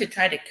than good to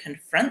try to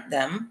confront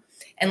them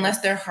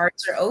unless their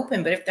hearts are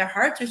open. But if their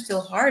hearts are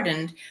still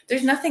hardened,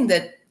 there's nothing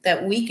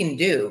that we can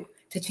do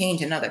to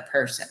change another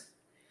person.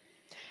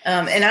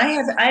 And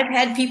I've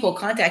had people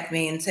contact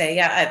me and say,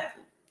 yeah,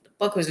 the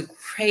book was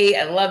great.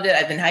 I loved it.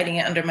 I've been hiding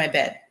it under my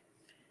bed,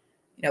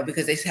 you know,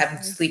 because they have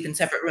to sleep in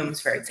separate rooms,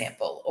 for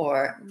example,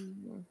 or,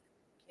 Mhm.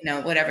 you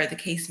know, whatever the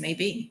case may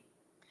be.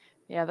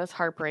 Yeah, that's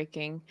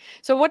heartbreaking.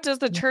 So what does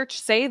the church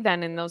say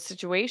then in those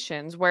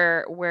situations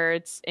where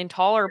it's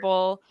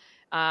intolerable,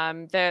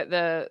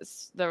 the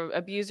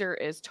abuser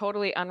is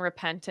totally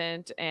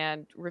unrepentant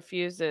and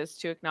refuses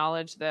to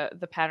acknowledge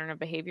the pattern of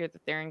behavior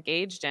that they're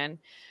engaged in?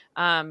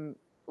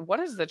 What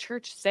does the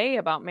church say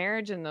about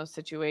marriage in those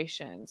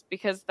situations?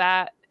 Because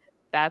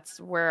that's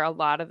where a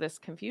lot of this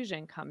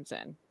confusion comes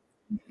in.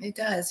 It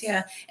does,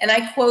 yeah. And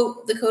I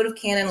quote the Code of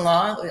Canon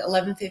Law,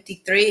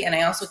 1153, and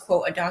I also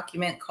quote a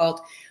document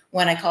called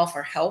When I Call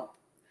for Help,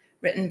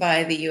 written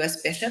by the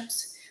U.S.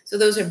 bishops. So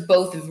those are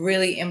both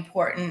really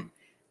important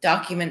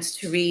documents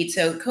to read.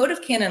 So Code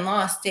of Canon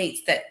Law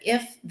states that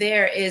if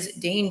there is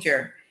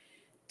danger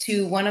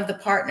to one of the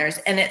partners,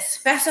 and it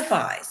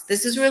specifies,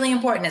 this is really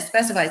important, it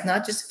specifies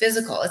not just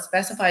physical, it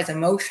specifies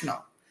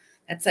emotional,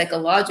 that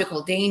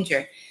psychological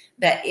danger,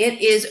 that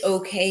it is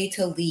okay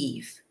to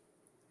leave.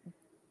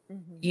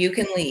 You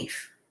can leave.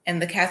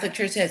 And the Catholic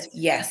Church says,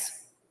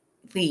 yes,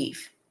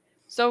 leave.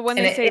 So when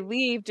And they say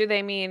leave, do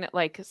they mean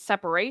like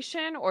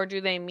separation, or do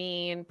they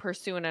mean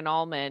pursue an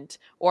annulment,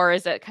 or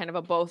is it kind of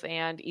a both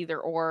and, either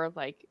or,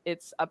 like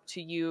it's up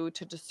to you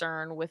to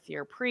discern with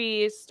your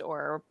priest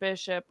or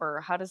bishop,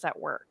 or how does that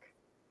work?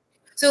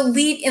 so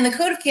leave, in the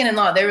Code of Canon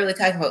Law, they're really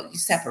talking about you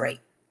separate.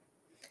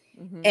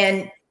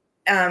 And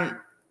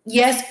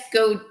yes,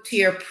 go to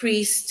your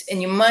priest, and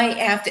you might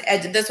have to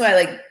that's why I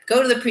like,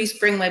 go to the priest,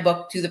 bring my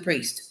book to the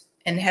priest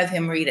and have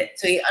him read it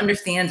so he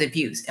understands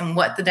abuse and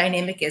what the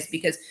dynamic is,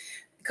 because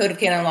Code of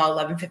Canon Law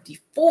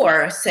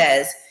 1154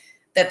 says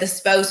that the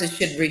spouses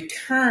should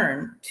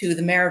return to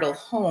the marital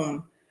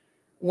home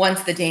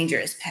once the danger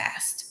is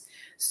past.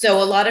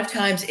 So a lot of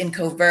times in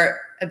covert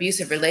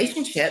abusive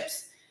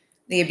relationships,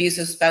 the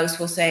abusive spouse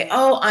will say,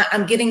 oh,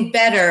 I'm getting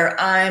better,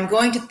 I'm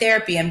going to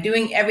therapy, I'm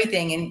doing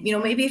everything. And, you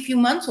know, maybe a few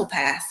months will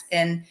pass.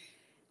 And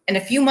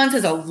a few months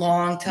is a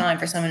long time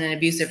for someone in an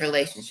abusive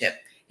relationship.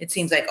 It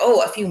seems like,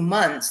 oh, a few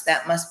months,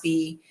 that must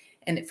be,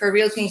 and for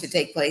real change to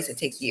take place, it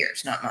takes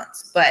years, not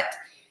months. But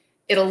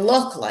it'll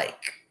look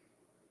like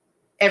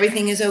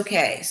everything is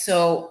okay.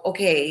 So,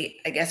 okay,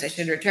 I guess I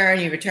should return,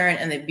 you return,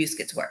 and the abuse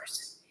gets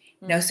worse.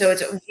 You know, so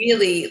it's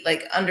really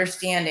like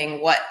understanding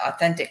what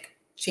authentic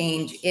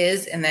change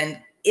is, and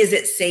then is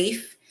it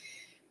safe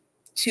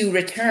to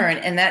return?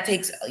 And that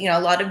takes, you know,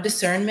 a lot of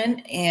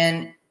discernment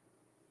and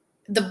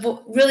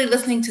really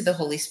listening to the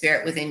Holy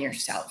Spirit within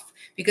yourself,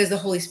 because the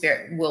Holy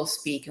Spirit will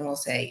speak and will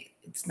say,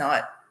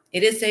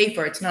 it is safe,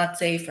 or it's not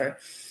safe. Or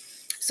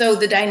so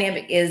the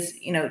dynamic is,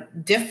 you know,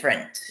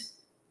 different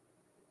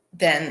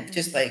than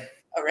just like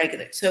a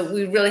regular. So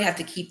we really have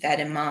to keep that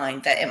in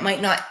mind, that it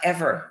might not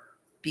ever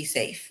be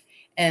safe.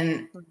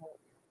 And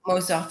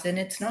most often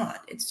it's not.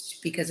 It's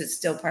because it's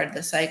still part of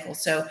the cycle.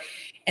 So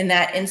in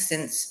that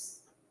instance,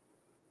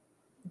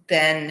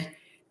 then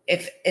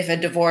if a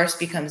divorce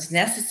becomes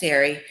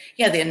necessary,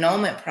 yeah, the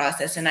annulment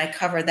process, and I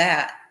cover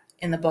that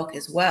in the book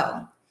as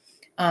well.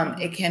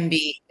 It can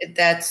be,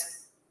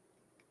 that's,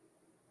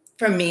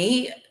 for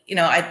me, you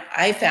know,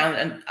 I found,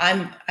 and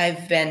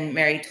I've been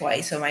married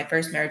twice. So my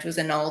first marriage was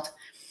annulled,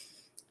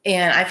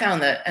 and I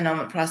found the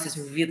annulment process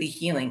really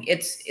healing.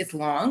 It's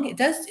long. It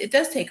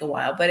does take a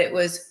while, but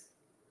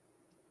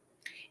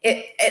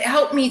it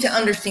helped me to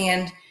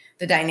understand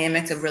the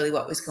dynamics of really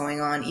what was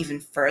going on even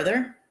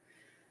further.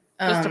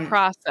 Just to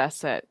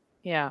process it.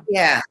 Yeah.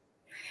 Yeah.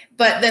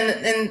 But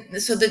then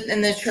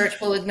the church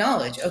will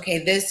acknowledge,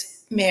 okay,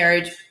 this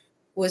marriage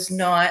was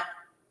not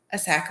a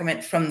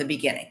sacrament from the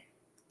beginning.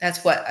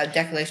 That's what a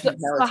declaration of So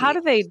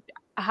nullity.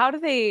 how do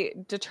they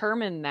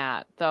determine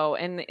that, though,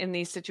 in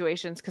these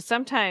situations? Because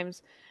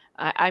sometimes,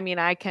 I mean,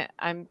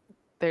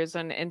 there's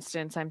an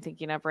instance I'm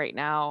thinking of right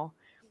now.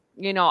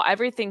 You know,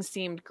 everything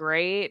seemed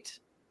great.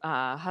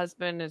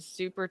 Husband is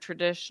super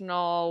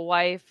traditional,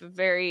 wife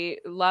very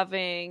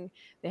loving.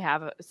 They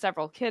have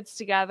several kids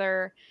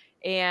together,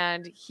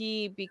 and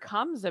he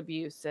becomes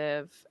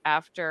abusive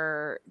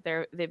after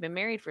they've been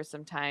married for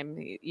some time.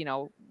 You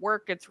know,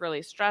 work gets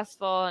really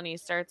stressful, and he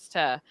starts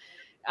to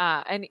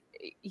and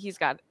he's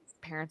got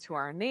parents who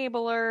are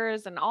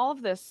enablers and all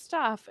of this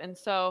stuff. And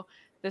so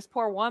this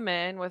poor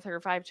woman with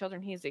her 5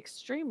 children, he's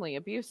extremely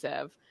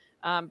abusive.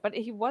 But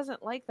he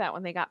wasn't like that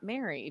when they got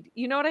married.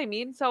 You know what I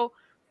mean? So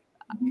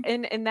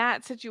in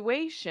that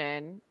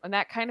situation, in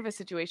that kind of a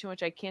situation,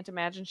 which I can't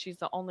imagine she's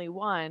the only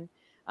one,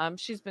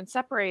 she's been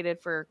separated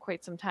for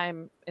quite some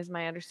time, is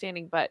my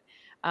understanding. But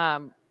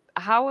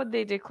how would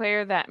they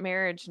declare that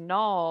marriage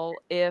null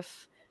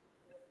if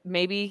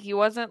maybe he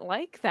wasn't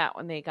like that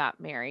when they got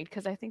married?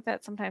 Because I think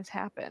that sometimes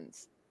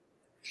happens.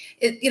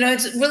 You know,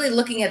 it's really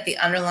looking at the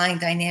underlying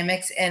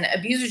dynamics, and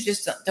abusers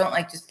just don't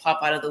like just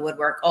pop out of the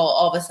woodwork. Oh,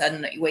 all of a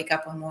sudden you wake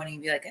up one morning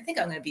and be like, I think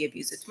I'm going to be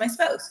abusive to my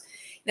spouse.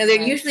 You know,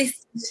 there usually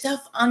stuff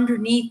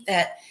underneath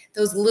that,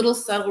 those little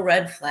subtle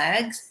red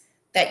flags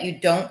that you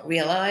don't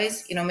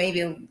realize, you know,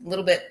 maybe a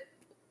little bit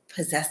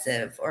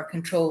possessive or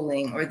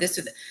controlling or this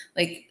or that.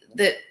 Like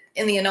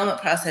in the annulment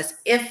process,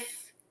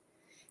 if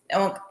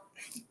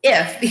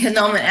the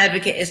annulment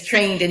advocate is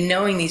trained in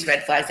knowing these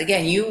red flags,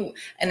 again,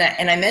 and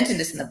I mentioned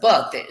this in the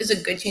book, there is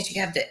a good chance you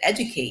have to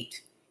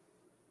educate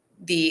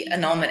the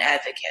annulment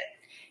advocate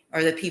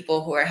or the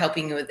people who are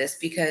helping you with this,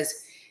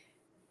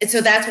 so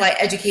that's why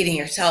educating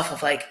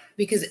yourself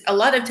because a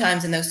lot of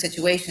times in those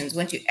situations,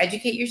 once you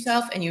educate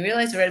yourself and you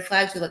realize the red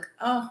flags, you look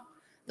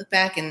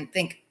back and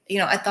think, you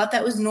know, I thought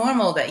that was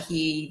normal that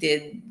he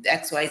did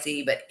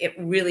XYZ, but it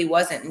really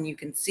wasn't. And you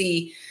can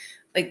see,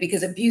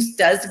 because abuse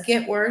does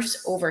get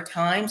worse over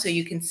time. So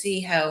you can see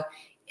how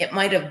it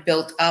might have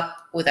built up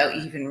without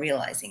even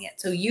realizing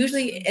it. So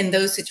usually in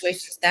those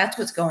situations, that's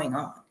what's going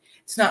on.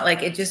 It's not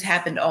like it just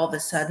happened all of a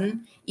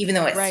sudden, even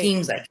though it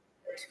seems like it.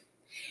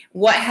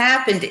 What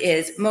happened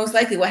is, most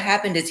likely what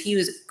happened is he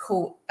was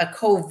a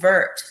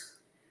covert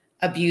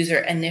abuser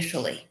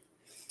initially,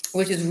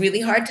 which is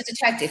really hard to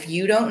detect. If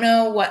you don't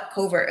know what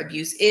covert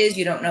abuse is,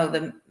 you don't know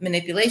the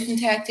manipulation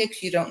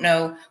tactics, you don't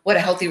know what a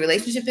healthy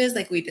relationship is,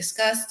 like we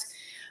discussed,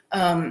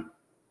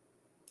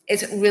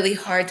 it's really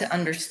hard to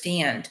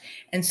understand.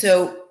 And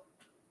so,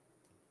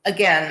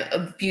 again,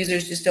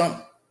 abusers just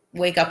don't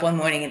wake up one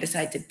morning and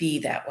decide to be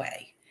that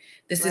way.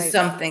 This is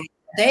something,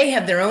 they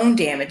have their own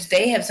damage.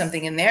 They have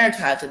something in their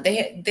childhood.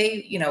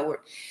 They, you know,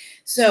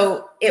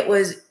 so it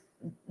was,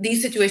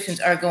 these situations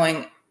are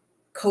going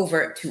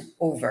covert to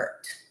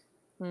overt.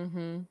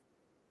 So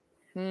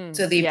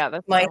the yeah,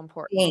 that's might so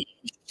important.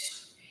 changed.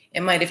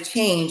 It might have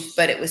changed,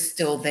 but it was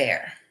still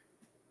there.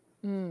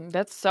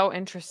 That's so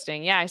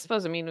interesting. Yeah, I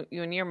suppose, I mean,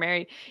 when you're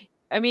married,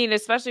 I mean,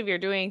 especially if you're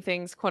doing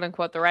things quote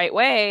unquote the right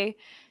way,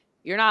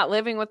 you're not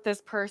living with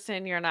this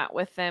person, you're not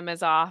with them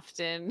as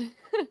often.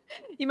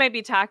 You might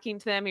be talking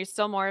to them, you're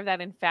still more of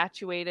that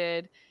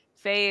infatuated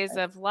phase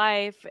of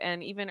life,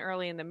 and even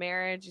early in the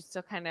marriage, you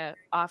still kind of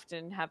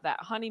often have that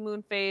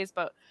honeymoon phase,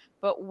 but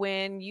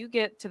when you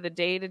get to the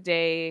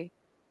day-to-day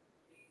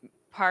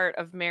part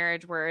of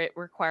marriage where it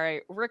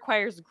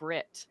requires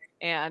grit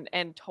and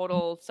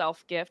total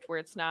self-gift, where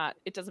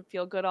it doesn't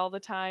feel good all the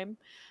time,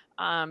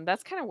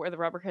 that's kind of where the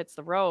rubber hits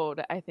the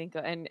road, I think,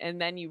 and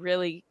then you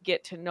really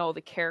get to know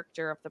the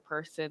character of the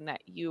person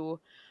that you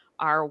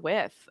are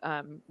with,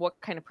 what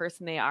kind of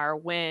person they are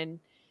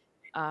when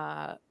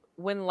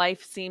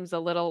life seems a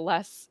little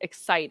less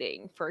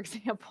exciting, for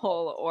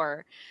example,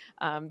 or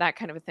that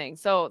kind of a thing.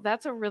 So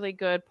that's a really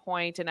good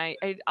point, and I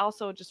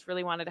also just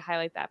really wanted to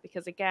highlight that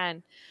because,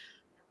 again,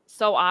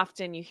 so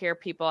often you hear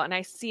people, and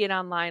I see it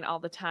online all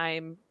the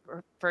time,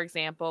 for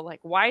example, like,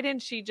 why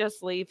didn't she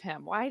just leave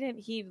him? Why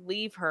didn't he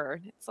leave her?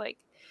 And it's like,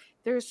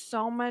 there's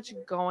so much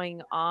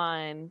going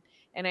on.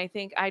 And I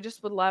think I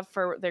just would love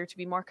for there to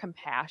be more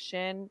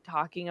compassion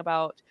talking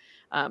about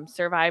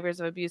survivors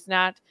of abuse,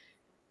 not,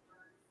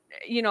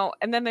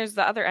 and then there's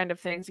the other end of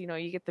things,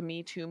 you get the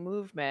Me Too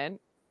movement,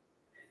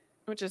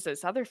 which is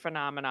this other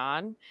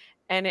phenomenon,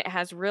 and it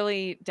has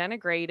really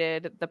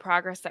denigrated the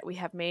progress that we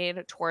have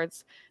made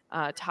towards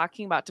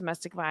talking about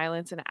domestic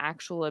violence and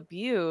actual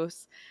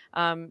abuse.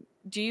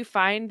 Do you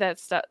find that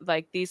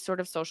like these sort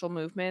of social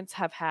movements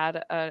have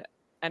had a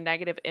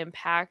negative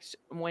impact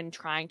when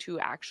trying to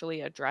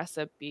actually address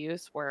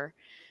abuse, where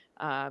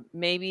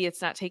maybe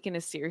it's not taken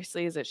as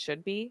seriously as it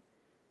should be?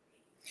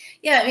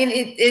 Yeah, I mean,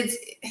 it's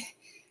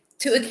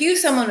to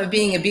accuse someone of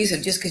being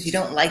abusive just because you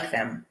don't like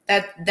them.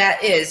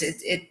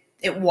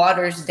 It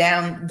waters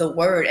down the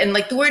word, and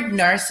like the word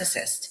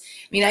narcissist.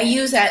 I mean, I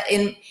use that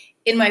in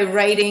my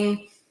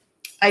writing.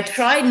 I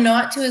try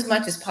not to as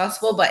much as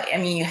possible, but I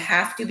mean, you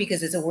have to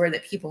because it's a word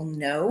that people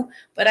know.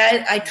 But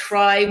I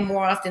try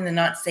more often than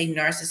not to say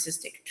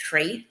narcissistic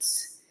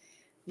traits,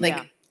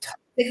 like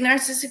toxic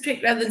narcissistic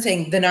trait, rather than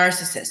saying the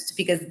narcissist,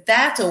 because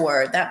that's a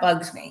word that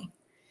bugs me.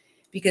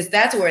 Because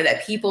that's a word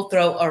that people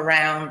throw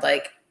around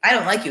like, I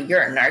don't like you,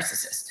 you're a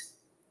narcissist.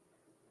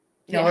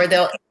 Or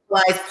they'll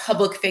analyze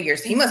public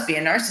figures. He must be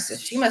a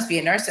narcissist. She must be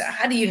a narcissist.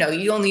 How do you know?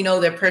 You only know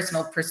their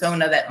personal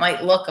persona that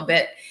might look a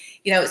bit,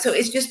 so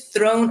it's just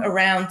thrown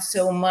around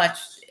so much,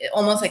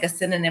 almost like a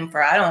synonym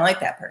for I don't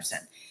like that person.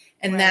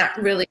 And that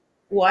really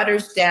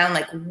waters down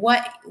like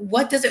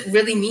what does it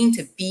really mean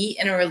to be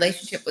in a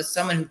relationship with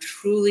someone who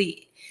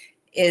truly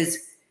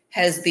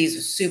has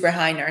these super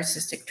high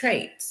narcissistic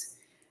traits.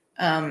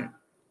 And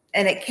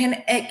it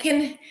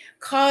can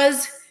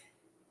cause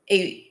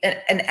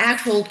an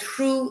actual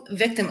true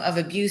victim of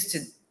abuse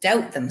to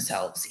doubt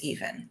themselves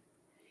even.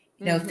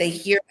 If they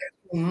hear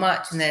too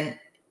much and then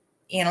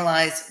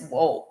analyze,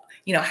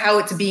 how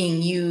it's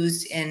being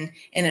used in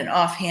an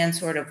offhand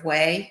sort of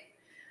way,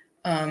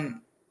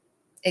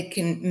 it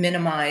can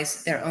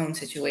minimize their own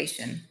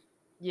situation.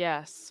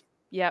 Yes.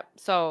 Yep.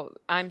 So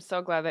I'm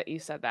so glad that you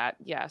said that.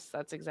 Yes,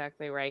 that's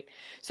exactly right.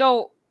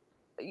 So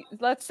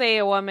let's say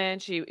a woman,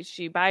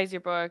 she buys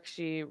your book,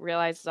 she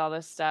realizes all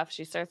this stuff,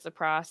 she starts the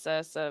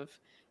process of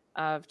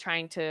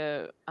trying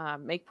to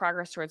make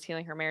progress towards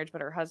healing her marriage,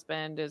 but her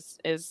husband is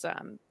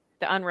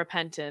the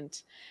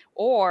unrepentant,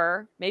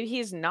 or maybe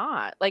he's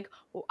not. Like,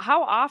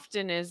 how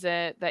often is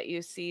it that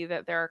you see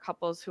that there are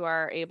couples who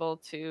are able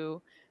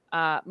to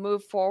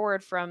move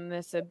forward from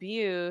this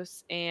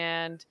abuse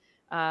and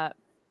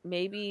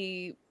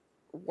maybe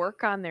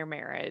work on their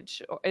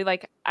marriage? Or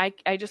like,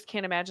 I just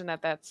can't imagine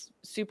that that's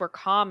super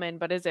common,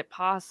 but is it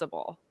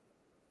possible?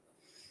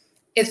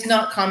 It's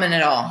not common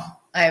at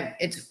all.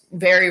 It's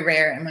very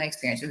rare in my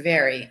experience,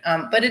 very,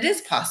 but it is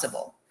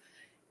possible.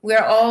 We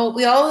all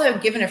are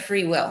given a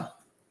free will,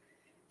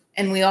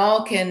 and we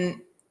all can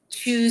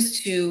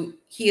choose to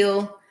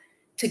heal,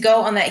 to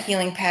go on that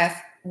healing path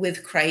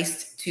with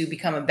Christ to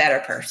become a better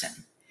person.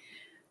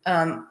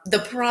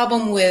 The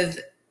problem with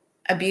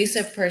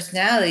abusive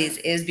personalities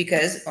is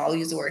because, I'll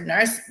use the word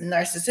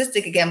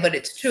narcissistic again, but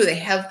it's true. They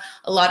have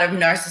a lot of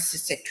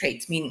narcissistic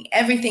traits, meaning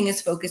everything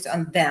is focused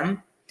on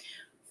them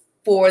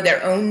for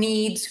their own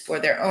needs,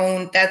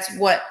 that's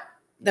what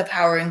the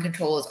power and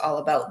control is all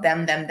about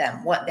them,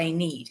 what they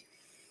need.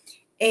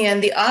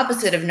 And the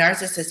opposite of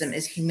narcissism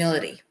is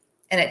humility.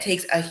 And it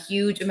takes a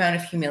huge amount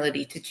of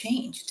humility to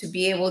change, to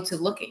be able to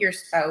look at your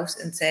spouse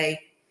and say,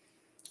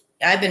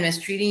 I've been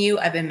mistreating you,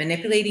 I've been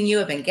manipulating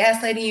you, I've been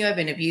gaslighting you, I've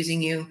been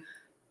abusing you,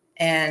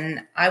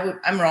 and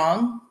I'm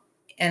wrong,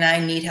 and I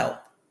need help.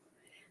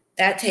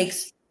 That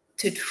takes,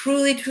 to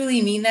truly,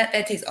 truly mean that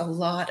takes a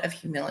lot of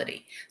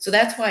humility. So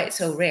that's why it's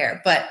so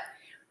rare. But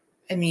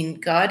I mean,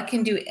 God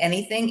can do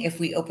anything if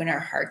we open our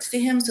hearts to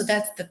him. So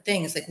that's the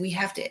thing. It's like we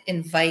have to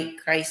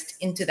invite Christ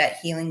into that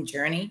healing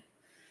journey.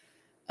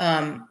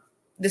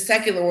 The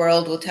secular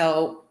world will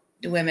tell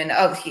the women,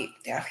 oh,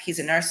 he's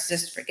a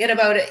narcissist, forget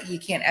about it. He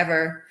can't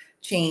ever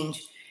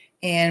change.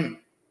 And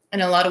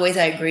in a lot of ways,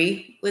 I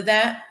agree with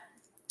that.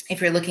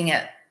 If you're looking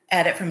at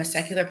it from a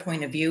secular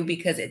point of view,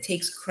 because it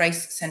takes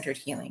Christ-centered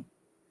healing.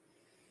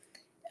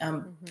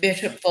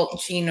 Bishop Fulton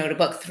Sheen wrote a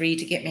book, 3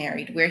 to Get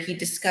Married, where he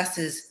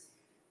discusses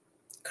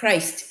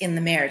Christ in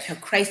the marriage, how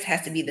Christ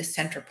has to be the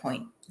center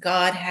point.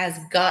 God has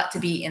got to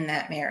be in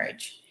that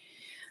marriage.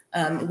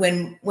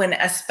 When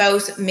a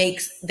spouse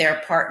makes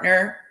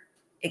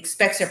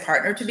expects their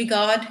partner to be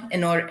God,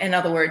 in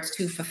other words,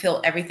 to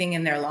fulfill everything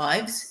in their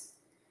lives,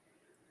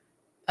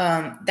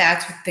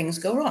 that's when things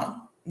go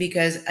wrong,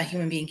 because a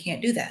human being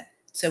can't do that.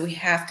 So we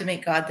have to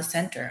make God the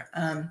center.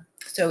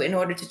 So in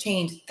order to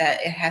change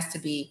that, it has to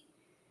be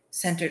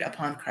centered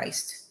upon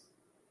Christ.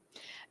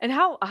 And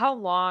how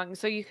long?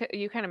 So you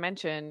kind of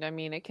mentioned, I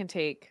mean, it can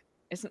take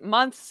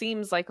months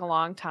seems like a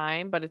long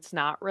time, but it's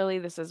not really.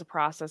 This is a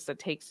process that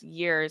takes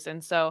years,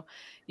 and so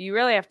you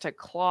really have to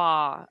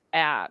claw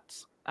at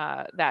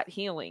that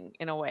healing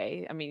in a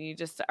way. I mean, you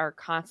just are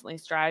constantly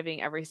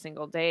striving every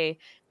single day,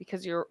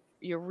 because you're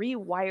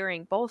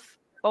rewiring,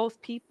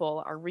 both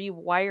people are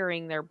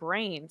rewiring their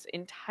brains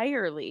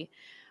entirely.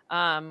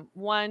 But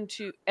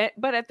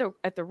at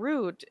the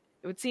root,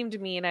 it would seem to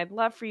me, and I'd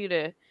love for you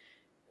to,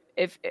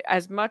 if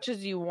as much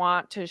as you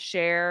want to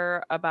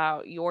share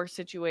about your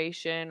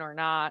situation or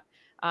not,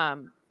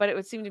 but it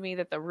would seem to me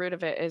that the root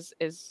of it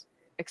is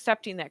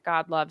accepting that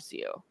God loves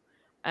you.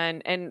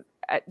 And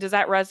does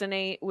that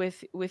resonate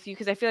with you?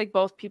 Because I feel like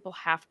both people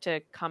have to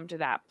come to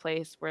that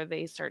place where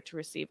they start to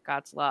receive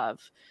God's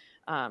love.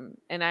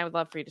 And I would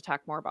love for you to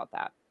talk more about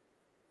that.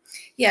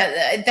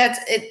 Yeah, that's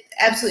it.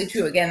 Absolutely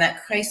true. Again,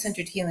 that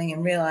Christ-centered healing,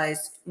 and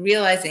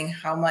realizing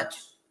how much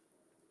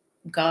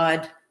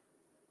God,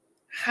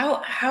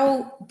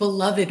 how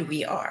beloved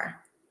we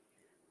are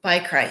by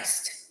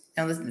Christ.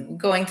 Now,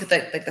 going to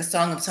the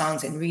Song of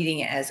Songs and reading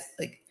it as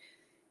like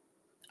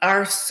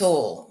our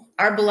soul,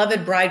 our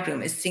beloved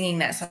bridegroom is singing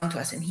that song to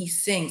us, and he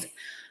sings,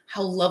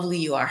 how lovely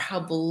you are, how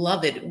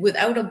beloved,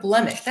 without a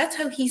blemish. That's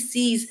how he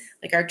sees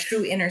like our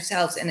true inner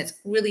selves. And it's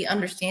really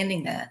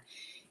understanding that.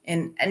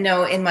 And I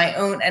know in my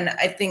own, and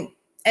I think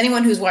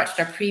anyone who's watched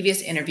our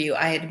previous interview,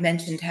 I had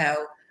mentioned how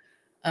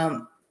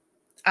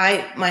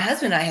my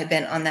husband and I had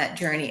been on that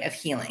journey of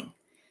healing.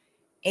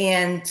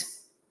 And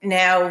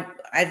now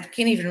I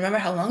can't even remember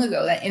how long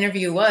ago that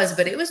interview was,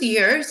 but it was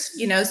years,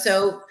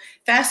 so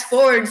fast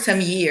forward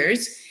some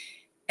years,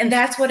 and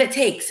that's what it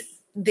takes.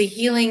 The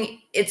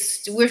healing,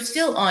 we're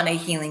still on a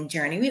healing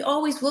journey. We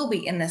always will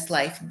be in this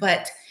life,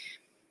 but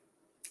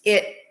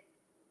I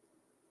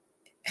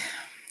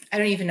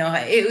don't even know how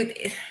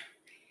I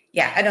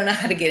don't know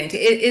how to get into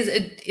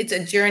it. It's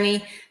a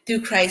journey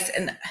through Christ.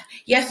 And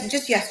yes,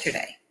 just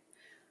yesterday,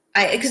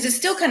 because it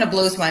still kind of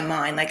blows my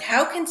mind. Like,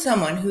 how can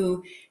someone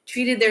who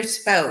treated their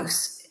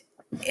spouse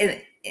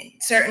in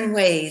certain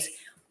ways,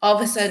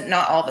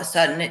 not all of a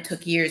sudden, it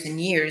took years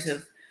and years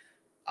of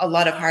a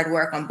lot of hard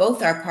work on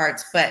both our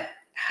parts, but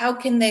how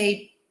can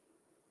they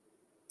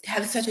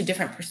have such a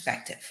different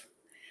perspective?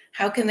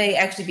 How can they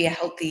actually be a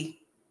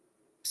healthy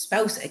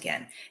spouse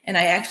again? And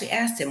I actually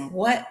asked him,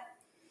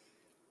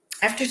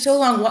 after so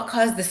long, what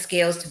caused the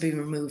scales to be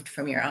removed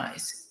from your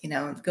eyes?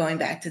 Going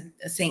back to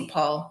a St.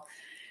 Paul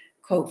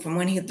quote from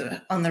when he was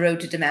on the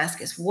road to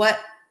Damascus, what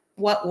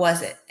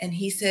was it? And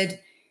he said,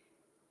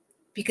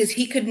 because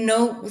he could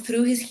know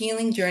through his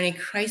healing journey,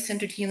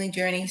 Christ-centered healing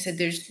journey, he said,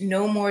 there's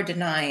no more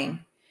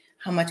denying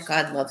how much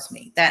God loves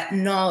me. That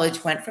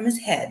knowledge went from his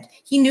head.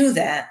 He knew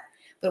that,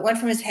 but it went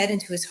from his head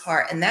into his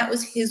heart. And that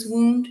was his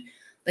wound,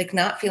 like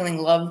not feeling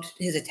loved,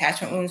 his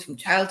attachment wounds from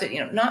childhood,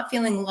 not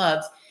feeling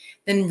loved,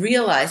 then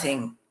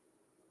realizing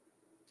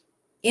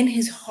in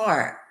his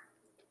heart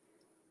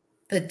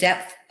the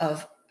depth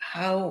of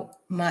how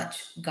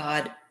much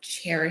God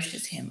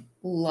cherishes him,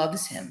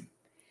 loves him.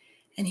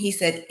 And he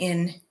said,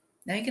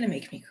 now you're going to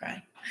make me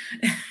cry.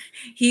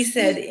 He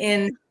said,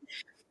 in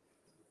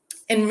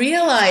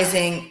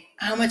realizing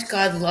how much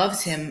God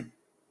loves him,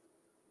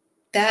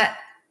 that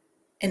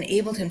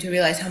enabled him to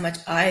realize how much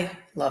I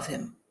love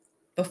him.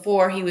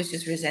 Before, he was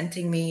just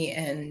resenting me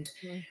and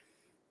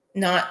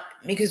not,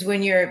 because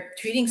when you're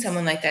treating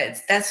someone like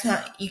that, that's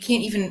not,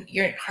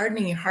 you're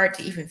hardening your heart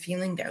to even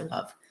feeling their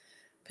love.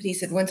 But he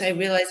said, once I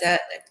realized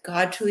that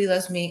God truly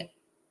loves me,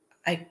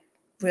 I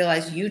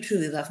realized you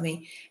truly love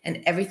me,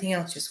 and everything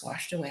else just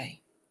washed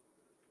away.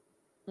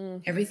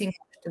 Everything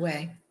washed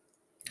away.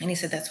 And he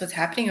said, that's what's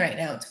happening right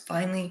now. It's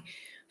finally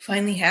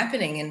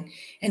happening.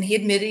 And he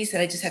admitted, he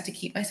said, I just have to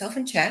keep myself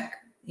in check.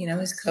 You know,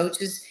 his coach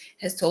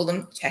has told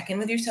him, check in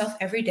with yourself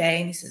every day.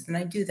 And he says, and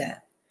I do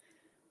that.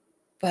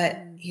 But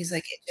he's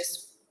like, it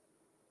just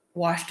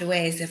washed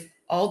away as if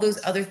all those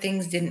other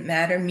things didn't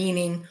matter,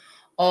 meaning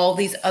all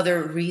these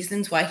other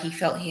reasons why he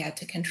felt he had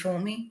to control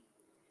me.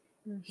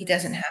 He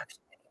doesn't have to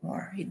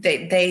anymore.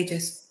 They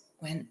just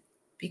went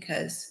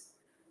because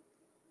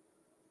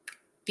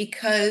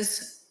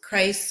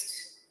Christ,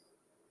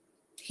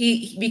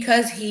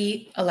 because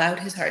he allowed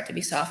his heart to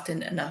be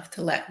softened enough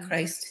to let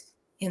Christ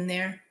in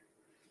there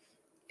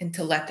and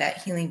to let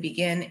that healing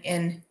begin.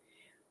 And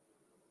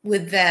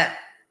with that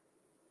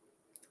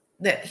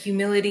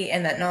humility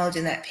and that knowledge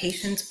and that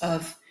patience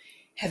of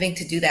having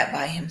to do that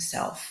by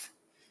himself,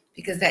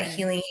 because that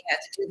healing he had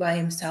to do by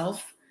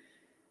himself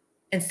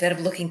instead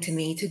of looking to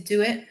me to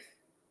do it,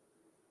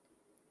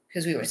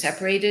 because we were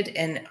separated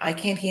and I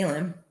can't heal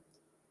him.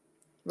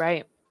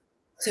 Right.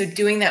 So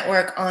doing that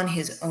work on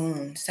his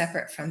own,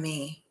 separate from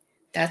me,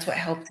 that's what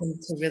helped him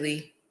to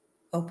really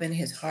open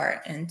his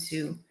heart and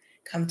to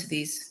come to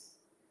these,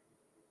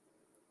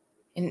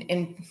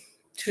 in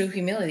true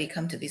humility,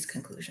 come to these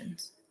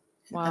conclusions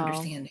and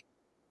understanding.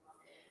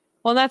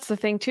 Well, that's the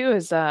thing too,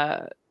 is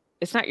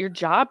it's not your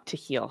job to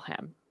heal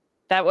him.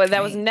 That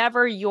was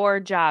never your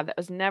job. That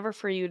was never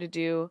for you to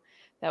do.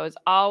 That was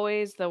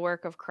always the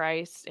work of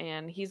Christ,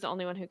 and he's the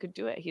only one who could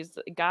do it.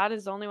 God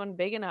is the only one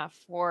big enough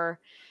for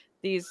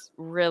these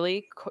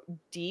really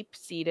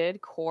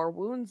deep-seated core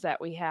wounds that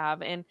we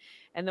have. And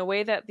the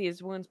way that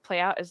these wounds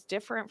play out is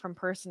different from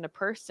person to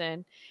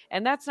person.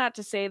 And that's not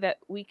to say that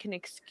we can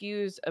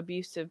excuse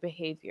abusive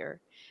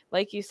behavior.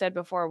 Like you said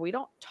before, we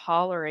don't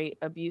tolerate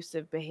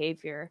abusive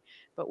behavior,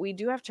 but we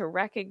do have to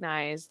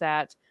recognize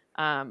that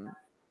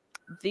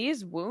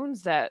these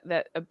wounds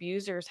that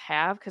abusers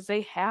have, because they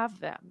have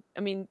them.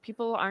 I mean,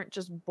 people aren't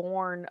just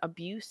born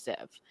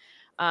abusive.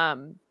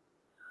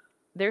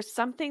 There's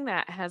something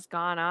that has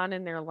gone on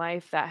in their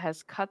life that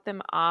has cut them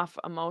off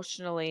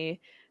emotionally,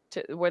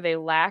 to where they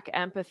lack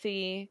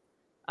empathy.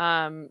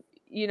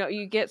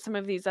 You get some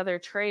of these other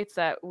traits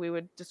that we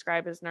would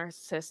describe as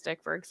narcissistic,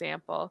 for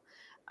example.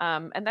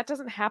 And that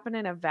doesn't happen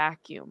in a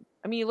vacuum.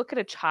 I mean, you look at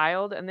a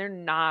child and they're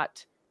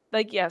not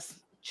like, yes,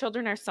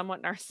 children are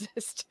somewhat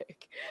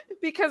narcissistic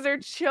because they're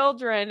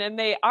children and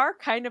they are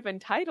kind of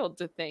entitled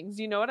to things.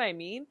 You know what I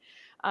mean?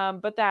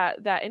 But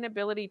that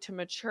inability to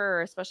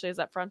mature, especially as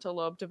that frontal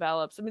lobe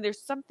develops, I mean,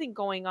 there's something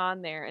going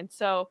on there. And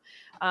so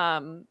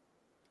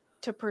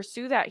to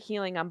pursue that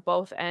healing on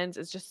both ends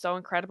is just so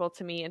incredible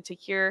to me. And to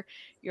hear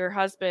your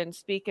husband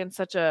speak in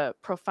such a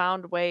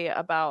profound way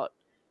about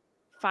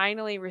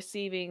finally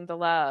receiving the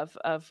love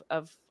of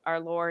our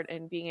Lord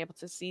and being able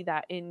to see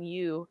that in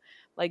you,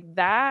 like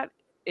that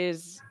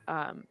is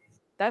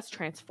that's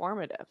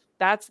transformative.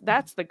 That's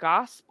the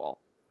gospel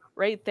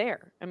right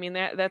there. I mean,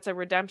 that's a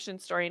redemption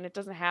story, and it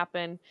doesn't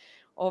happen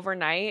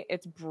overnight.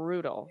 It's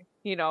brutal.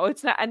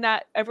 It's not, and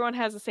not everyone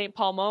has a St.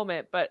 Paul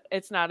moment, but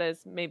it's not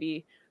as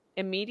maybe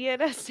immediate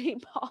as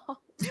St.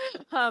 Paul.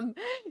 um,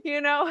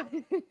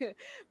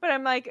 but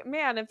I'm like,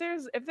 man, if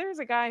there's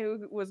a guy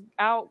who was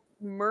out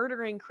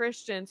murdering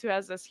Christians who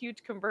has this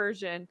huge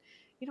conversion,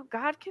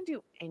 God can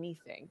do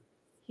anything.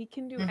 He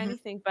can do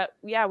anything. But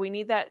yeah, we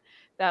need that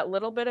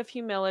little bit of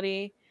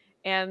humility.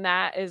 And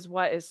that is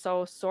what is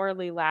so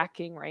sorely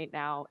lacking right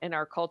now in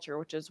our culture,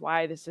 which is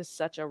why this is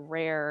such a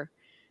rare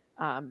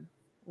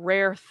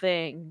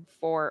thing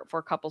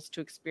for couples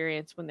to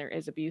experience when there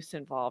is abuse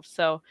involved.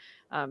 So,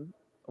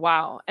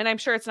 wow. And I'm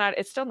sure it's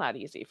still not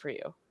easy for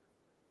you.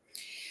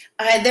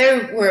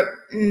 There were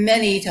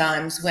many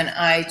times when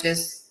I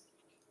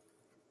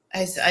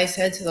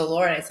said to the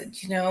Lord, I said,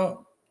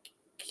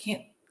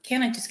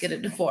 can't I just get a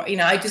divorce?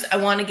 I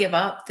want to give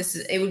up.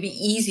 It would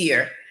be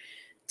easier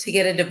to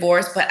get a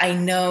divorce, but I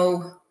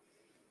knew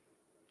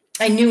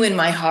in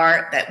my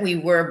heart that we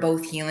were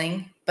both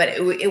healing, but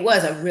it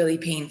was a really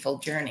painful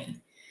journey.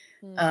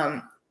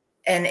 And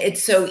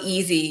it's so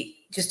easy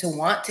just to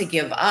want to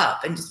give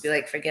up and just be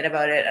like, forget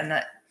about it. I'm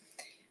not,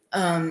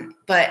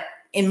 but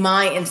in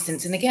my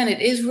instance, and again, it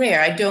is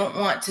rare. I don't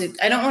want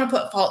to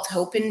put false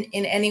hope in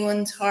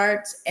anyone's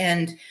hearts.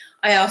 And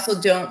I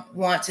also don't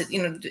want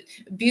to,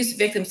 abuse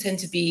victims tend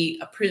to be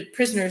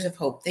prisoners of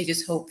hope. They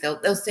just hope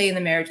they'll stay in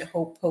the marriage of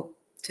hope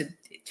to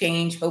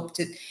change,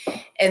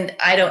 and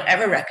I don't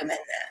ever recommend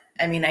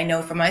that. I mean, I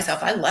know for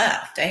myself, I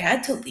left. I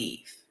had to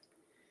leave.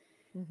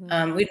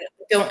 We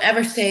don't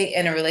ever stay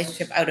in a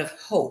relationship out of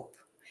hope,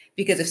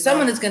 because if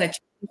someone is going to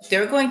change,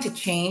 they're going to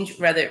change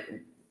whether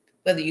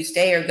you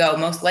stay or go.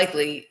 Most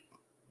likely,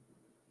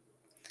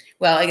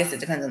 well, I guess it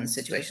depends on the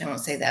situation. I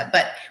won't say that,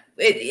 but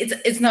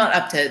it's not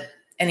up to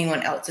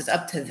anyone else. It's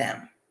up to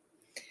them.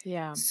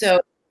 Yeah.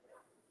 So,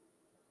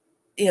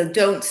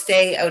 don't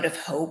stay out of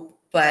hope.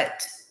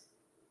 But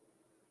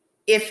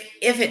if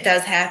it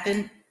does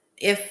happen,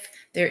 if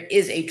there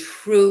is a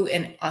true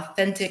and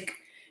authentic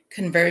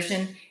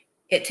conversion,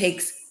 it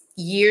takes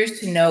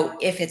years to know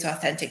if it's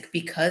authentic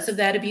because of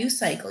that abuse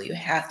cycle. You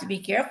have to be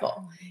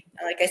careful.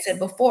 Like I said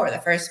before, the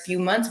first few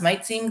months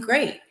might seem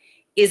great.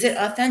 Is it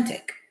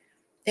authentic?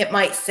 It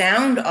might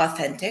sound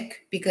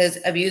authentic because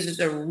abusers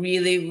are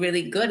really,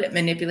 really good at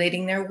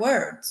manipulating their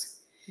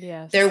words.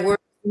 Yes. Their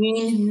words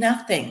mean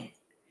nothing.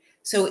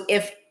 So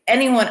if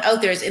anyone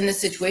out there is in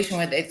this situation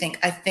where they think,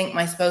 I think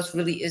my spouse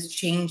really is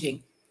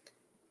changing,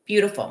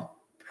 beautiful.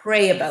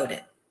 Pray about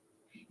it.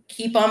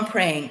 Keep on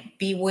praying.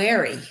 Be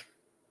wary.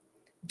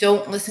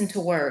 Don't listen to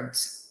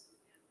words.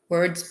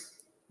 Words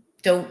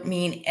don't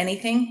mean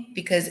anything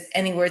because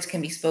any words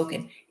can be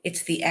spoken.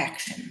 It's the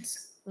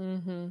actions.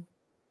 Mm-hmm.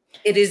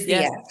 It is the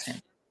Yes.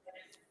 action.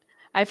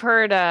 I've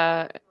heard,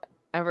 I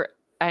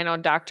know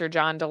Dr.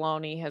 John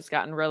Deloney has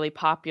gotten really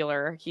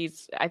popular.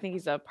 I think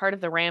he's a part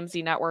of the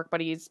Ramsey Network,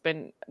 but he's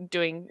been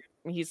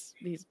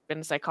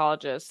a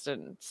psychologist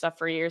and stuff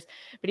for years.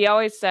 But he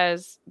always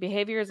says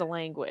behavior is a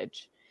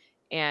language,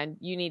 and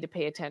you need to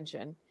pay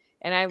attention.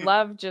 And I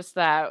love just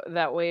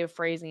that way of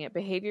phrasing it.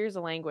 Behavior is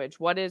a language.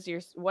 What is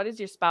your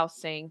spouse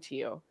saying to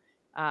you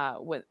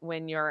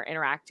when you're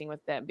interacting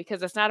with them?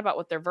 Because it's not about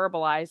what they're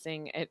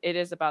verbalizing. It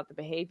is about the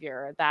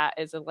behavior. That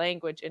is a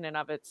language in and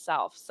of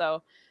itself.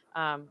 So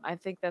I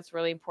think that's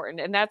really important.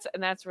 And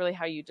that's really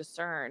how you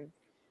discern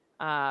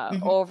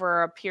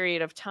over a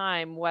period of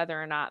time whether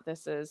or not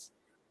this is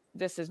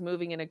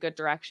moving in a good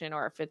direction,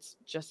 or if it's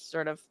just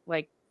sort of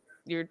like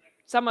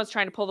someone's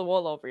trying to pull the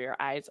wool over your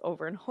eyes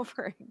over and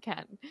over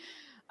again.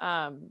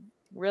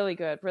 Really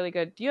good, really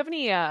good. Do you have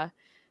any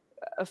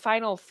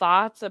final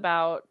thoughts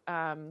about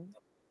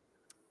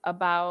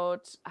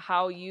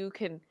how you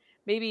can,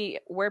 maybe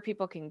where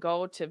people can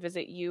go to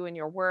visit you and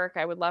your work?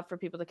 I would love for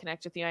people to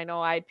connect with you. I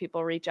know I had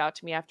people reach out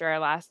to me after our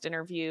last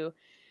interview,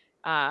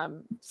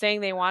 saying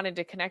they wanted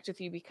to connect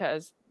with you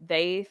because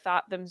they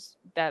thought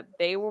that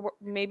they were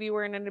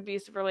in an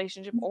abusive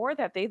relationship, or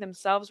that they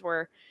themselves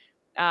were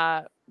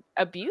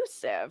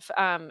abusive.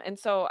 And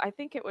so I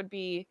think it would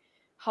be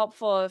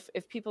helpful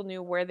if people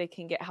knew where they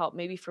can get help,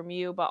 maybe from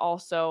you, but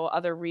also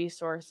other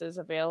resources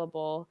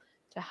available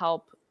to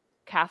help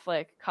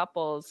Catholic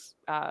couples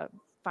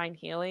find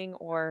healing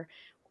or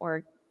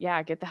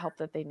get the help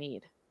that they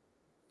need.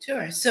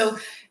 Sure. So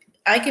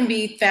I can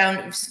be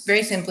found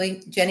very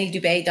simply,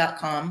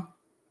 jennyduBay.com.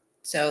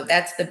 So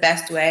that's the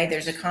best way.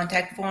 There's a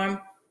contact form.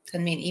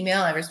 Send me an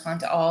email. I respond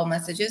to all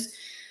messages.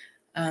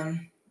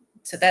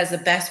 So that is the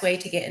best way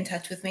to get in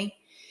touch with me.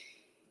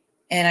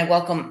 And I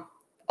welcome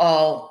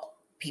all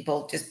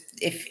people. Just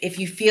if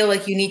you feel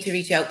like you need to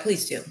reach out,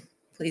 please do.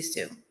 Please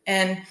do.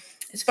 And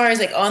as far as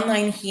like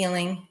online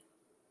healing,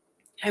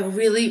 I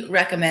really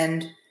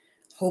recommend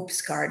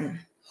Hope's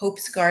Garden,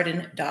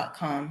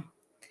 hopesgarden.com.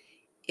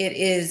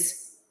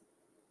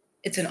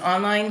 It's an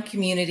online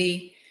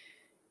community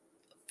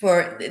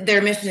for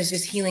their mission is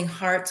just healing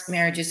hearts,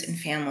 marriages, and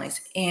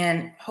families.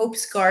 And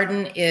Hope's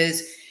Garden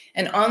is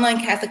an online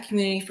Catholic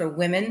community for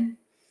women.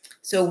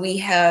 So we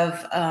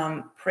have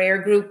prayer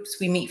groups.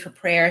 We meet for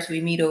prayers. We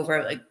meet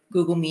over like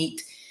Google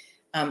Meet,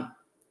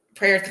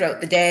 prayer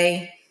throughout the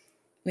day.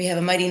 We have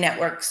a Mighty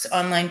Networks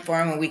online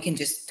forum where we can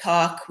just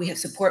talk. We have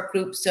support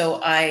groups.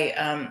 So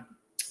I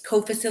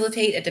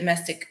co-facilitate a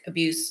domestic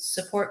abuse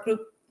support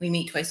group. We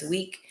meet twice a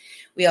week.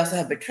 We also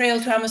have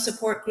betrayal trauma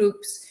support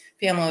groups,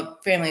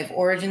 family of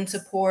origin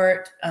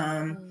support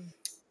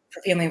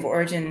for family of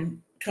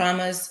origin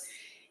traumas.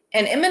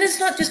 And it's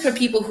not just for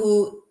people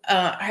who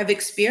have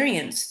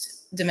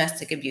experienced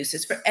domestic abuse.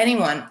 It's for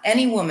anyone,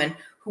 any woman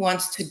who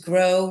wants to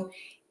grow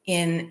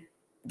in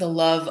the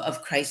love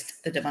of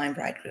Christ, the divine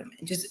bridegroom,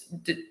 and just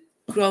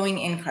growing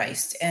in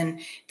Christ.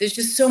 And there's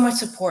just so much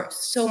support,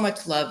 so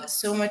much love,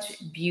 so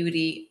much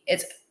beauty.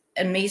 It's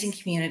an amazing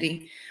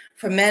community.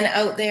 For men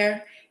out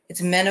there,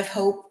 it's Men of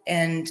Hope.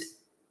 And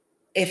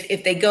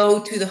if they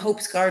go to the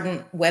Hope's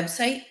Garden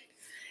website,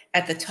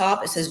 at the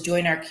top, it says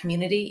join our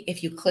community.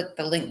 If you click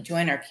the link,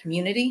 join our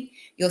community,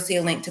 you'll see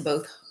a link to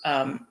both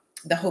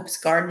the Hope's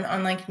Garden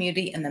online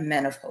community and the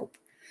Men of Hope.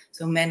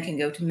 So men can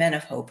go to Men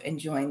of Hope and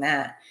join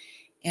that.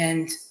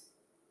 And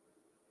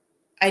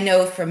I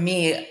know for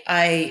me,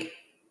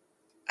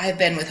 I've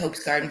been with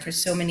Hope's Garden for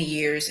so many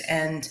years,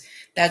 and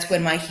that's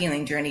when my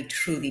healing journey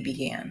truly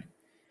began.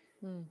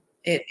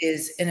 It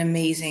is an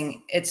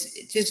amazing,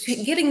 it's just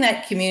getting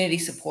that community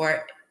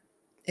support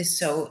is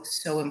so,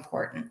 so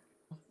important.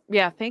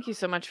 Yeah, thank you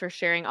so much for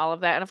sharing all of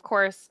that. And of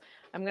course,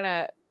 I'm going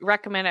to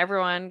recommend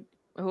everyone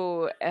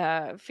who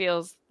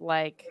feels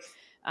like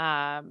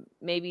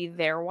maybe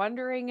they're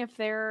wondering if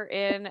they're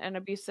in an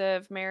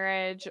abusive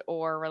marriage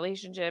or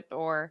relationship,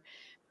 or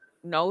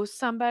know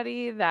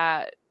somebody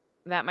that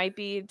might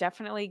be,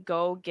 definitely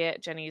go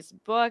get Jenny's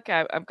book.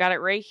 I've got it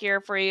right here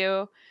for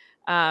you.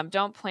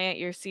 Don't plant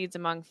your seeds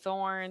among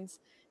thorns.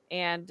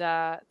 And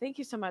thank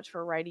you so much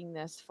for writing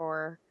this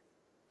for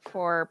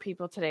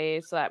people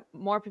today, so that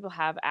more people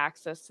have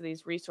access to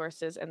these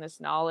resources and this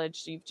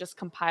knowledge. You've just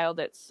compiled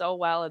it so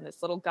well in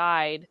this little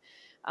guide.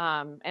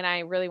 And I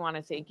really want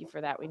to thank you for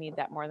that. We need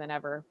that more than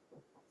ever.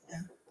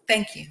 Yeah.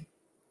 Thank you.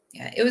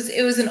 Yeah, it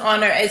was an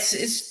honor. I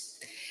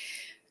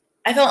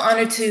felt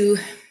honored to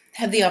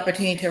have the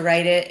opportunity to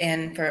write it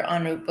and for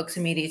En route Books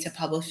and Media to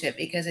publish it,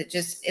 because it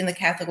just, in the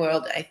Catholic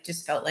world, I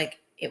just felt like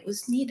it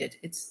was needed.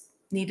 It's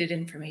needed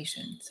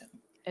information. So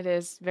It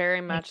is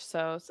very much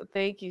so. So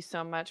thank you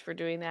so much for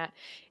doing that.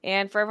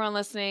 And for everyone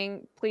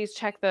listening, please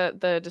check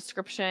the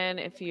description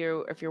if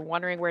you're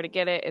wondering where to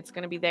get it. It's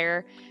going to be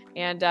there.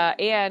 And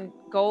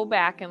go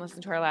back and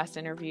listen to our last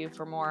interview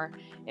for more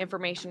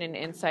information and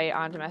insight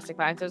on domestic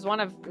violence. It was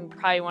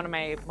probably one of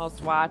my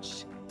most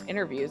watched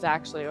interviews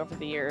actually over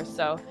the years.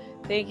 So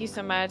thank you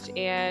so much,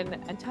 and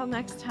until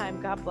next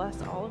time, God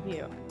bless all of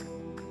you.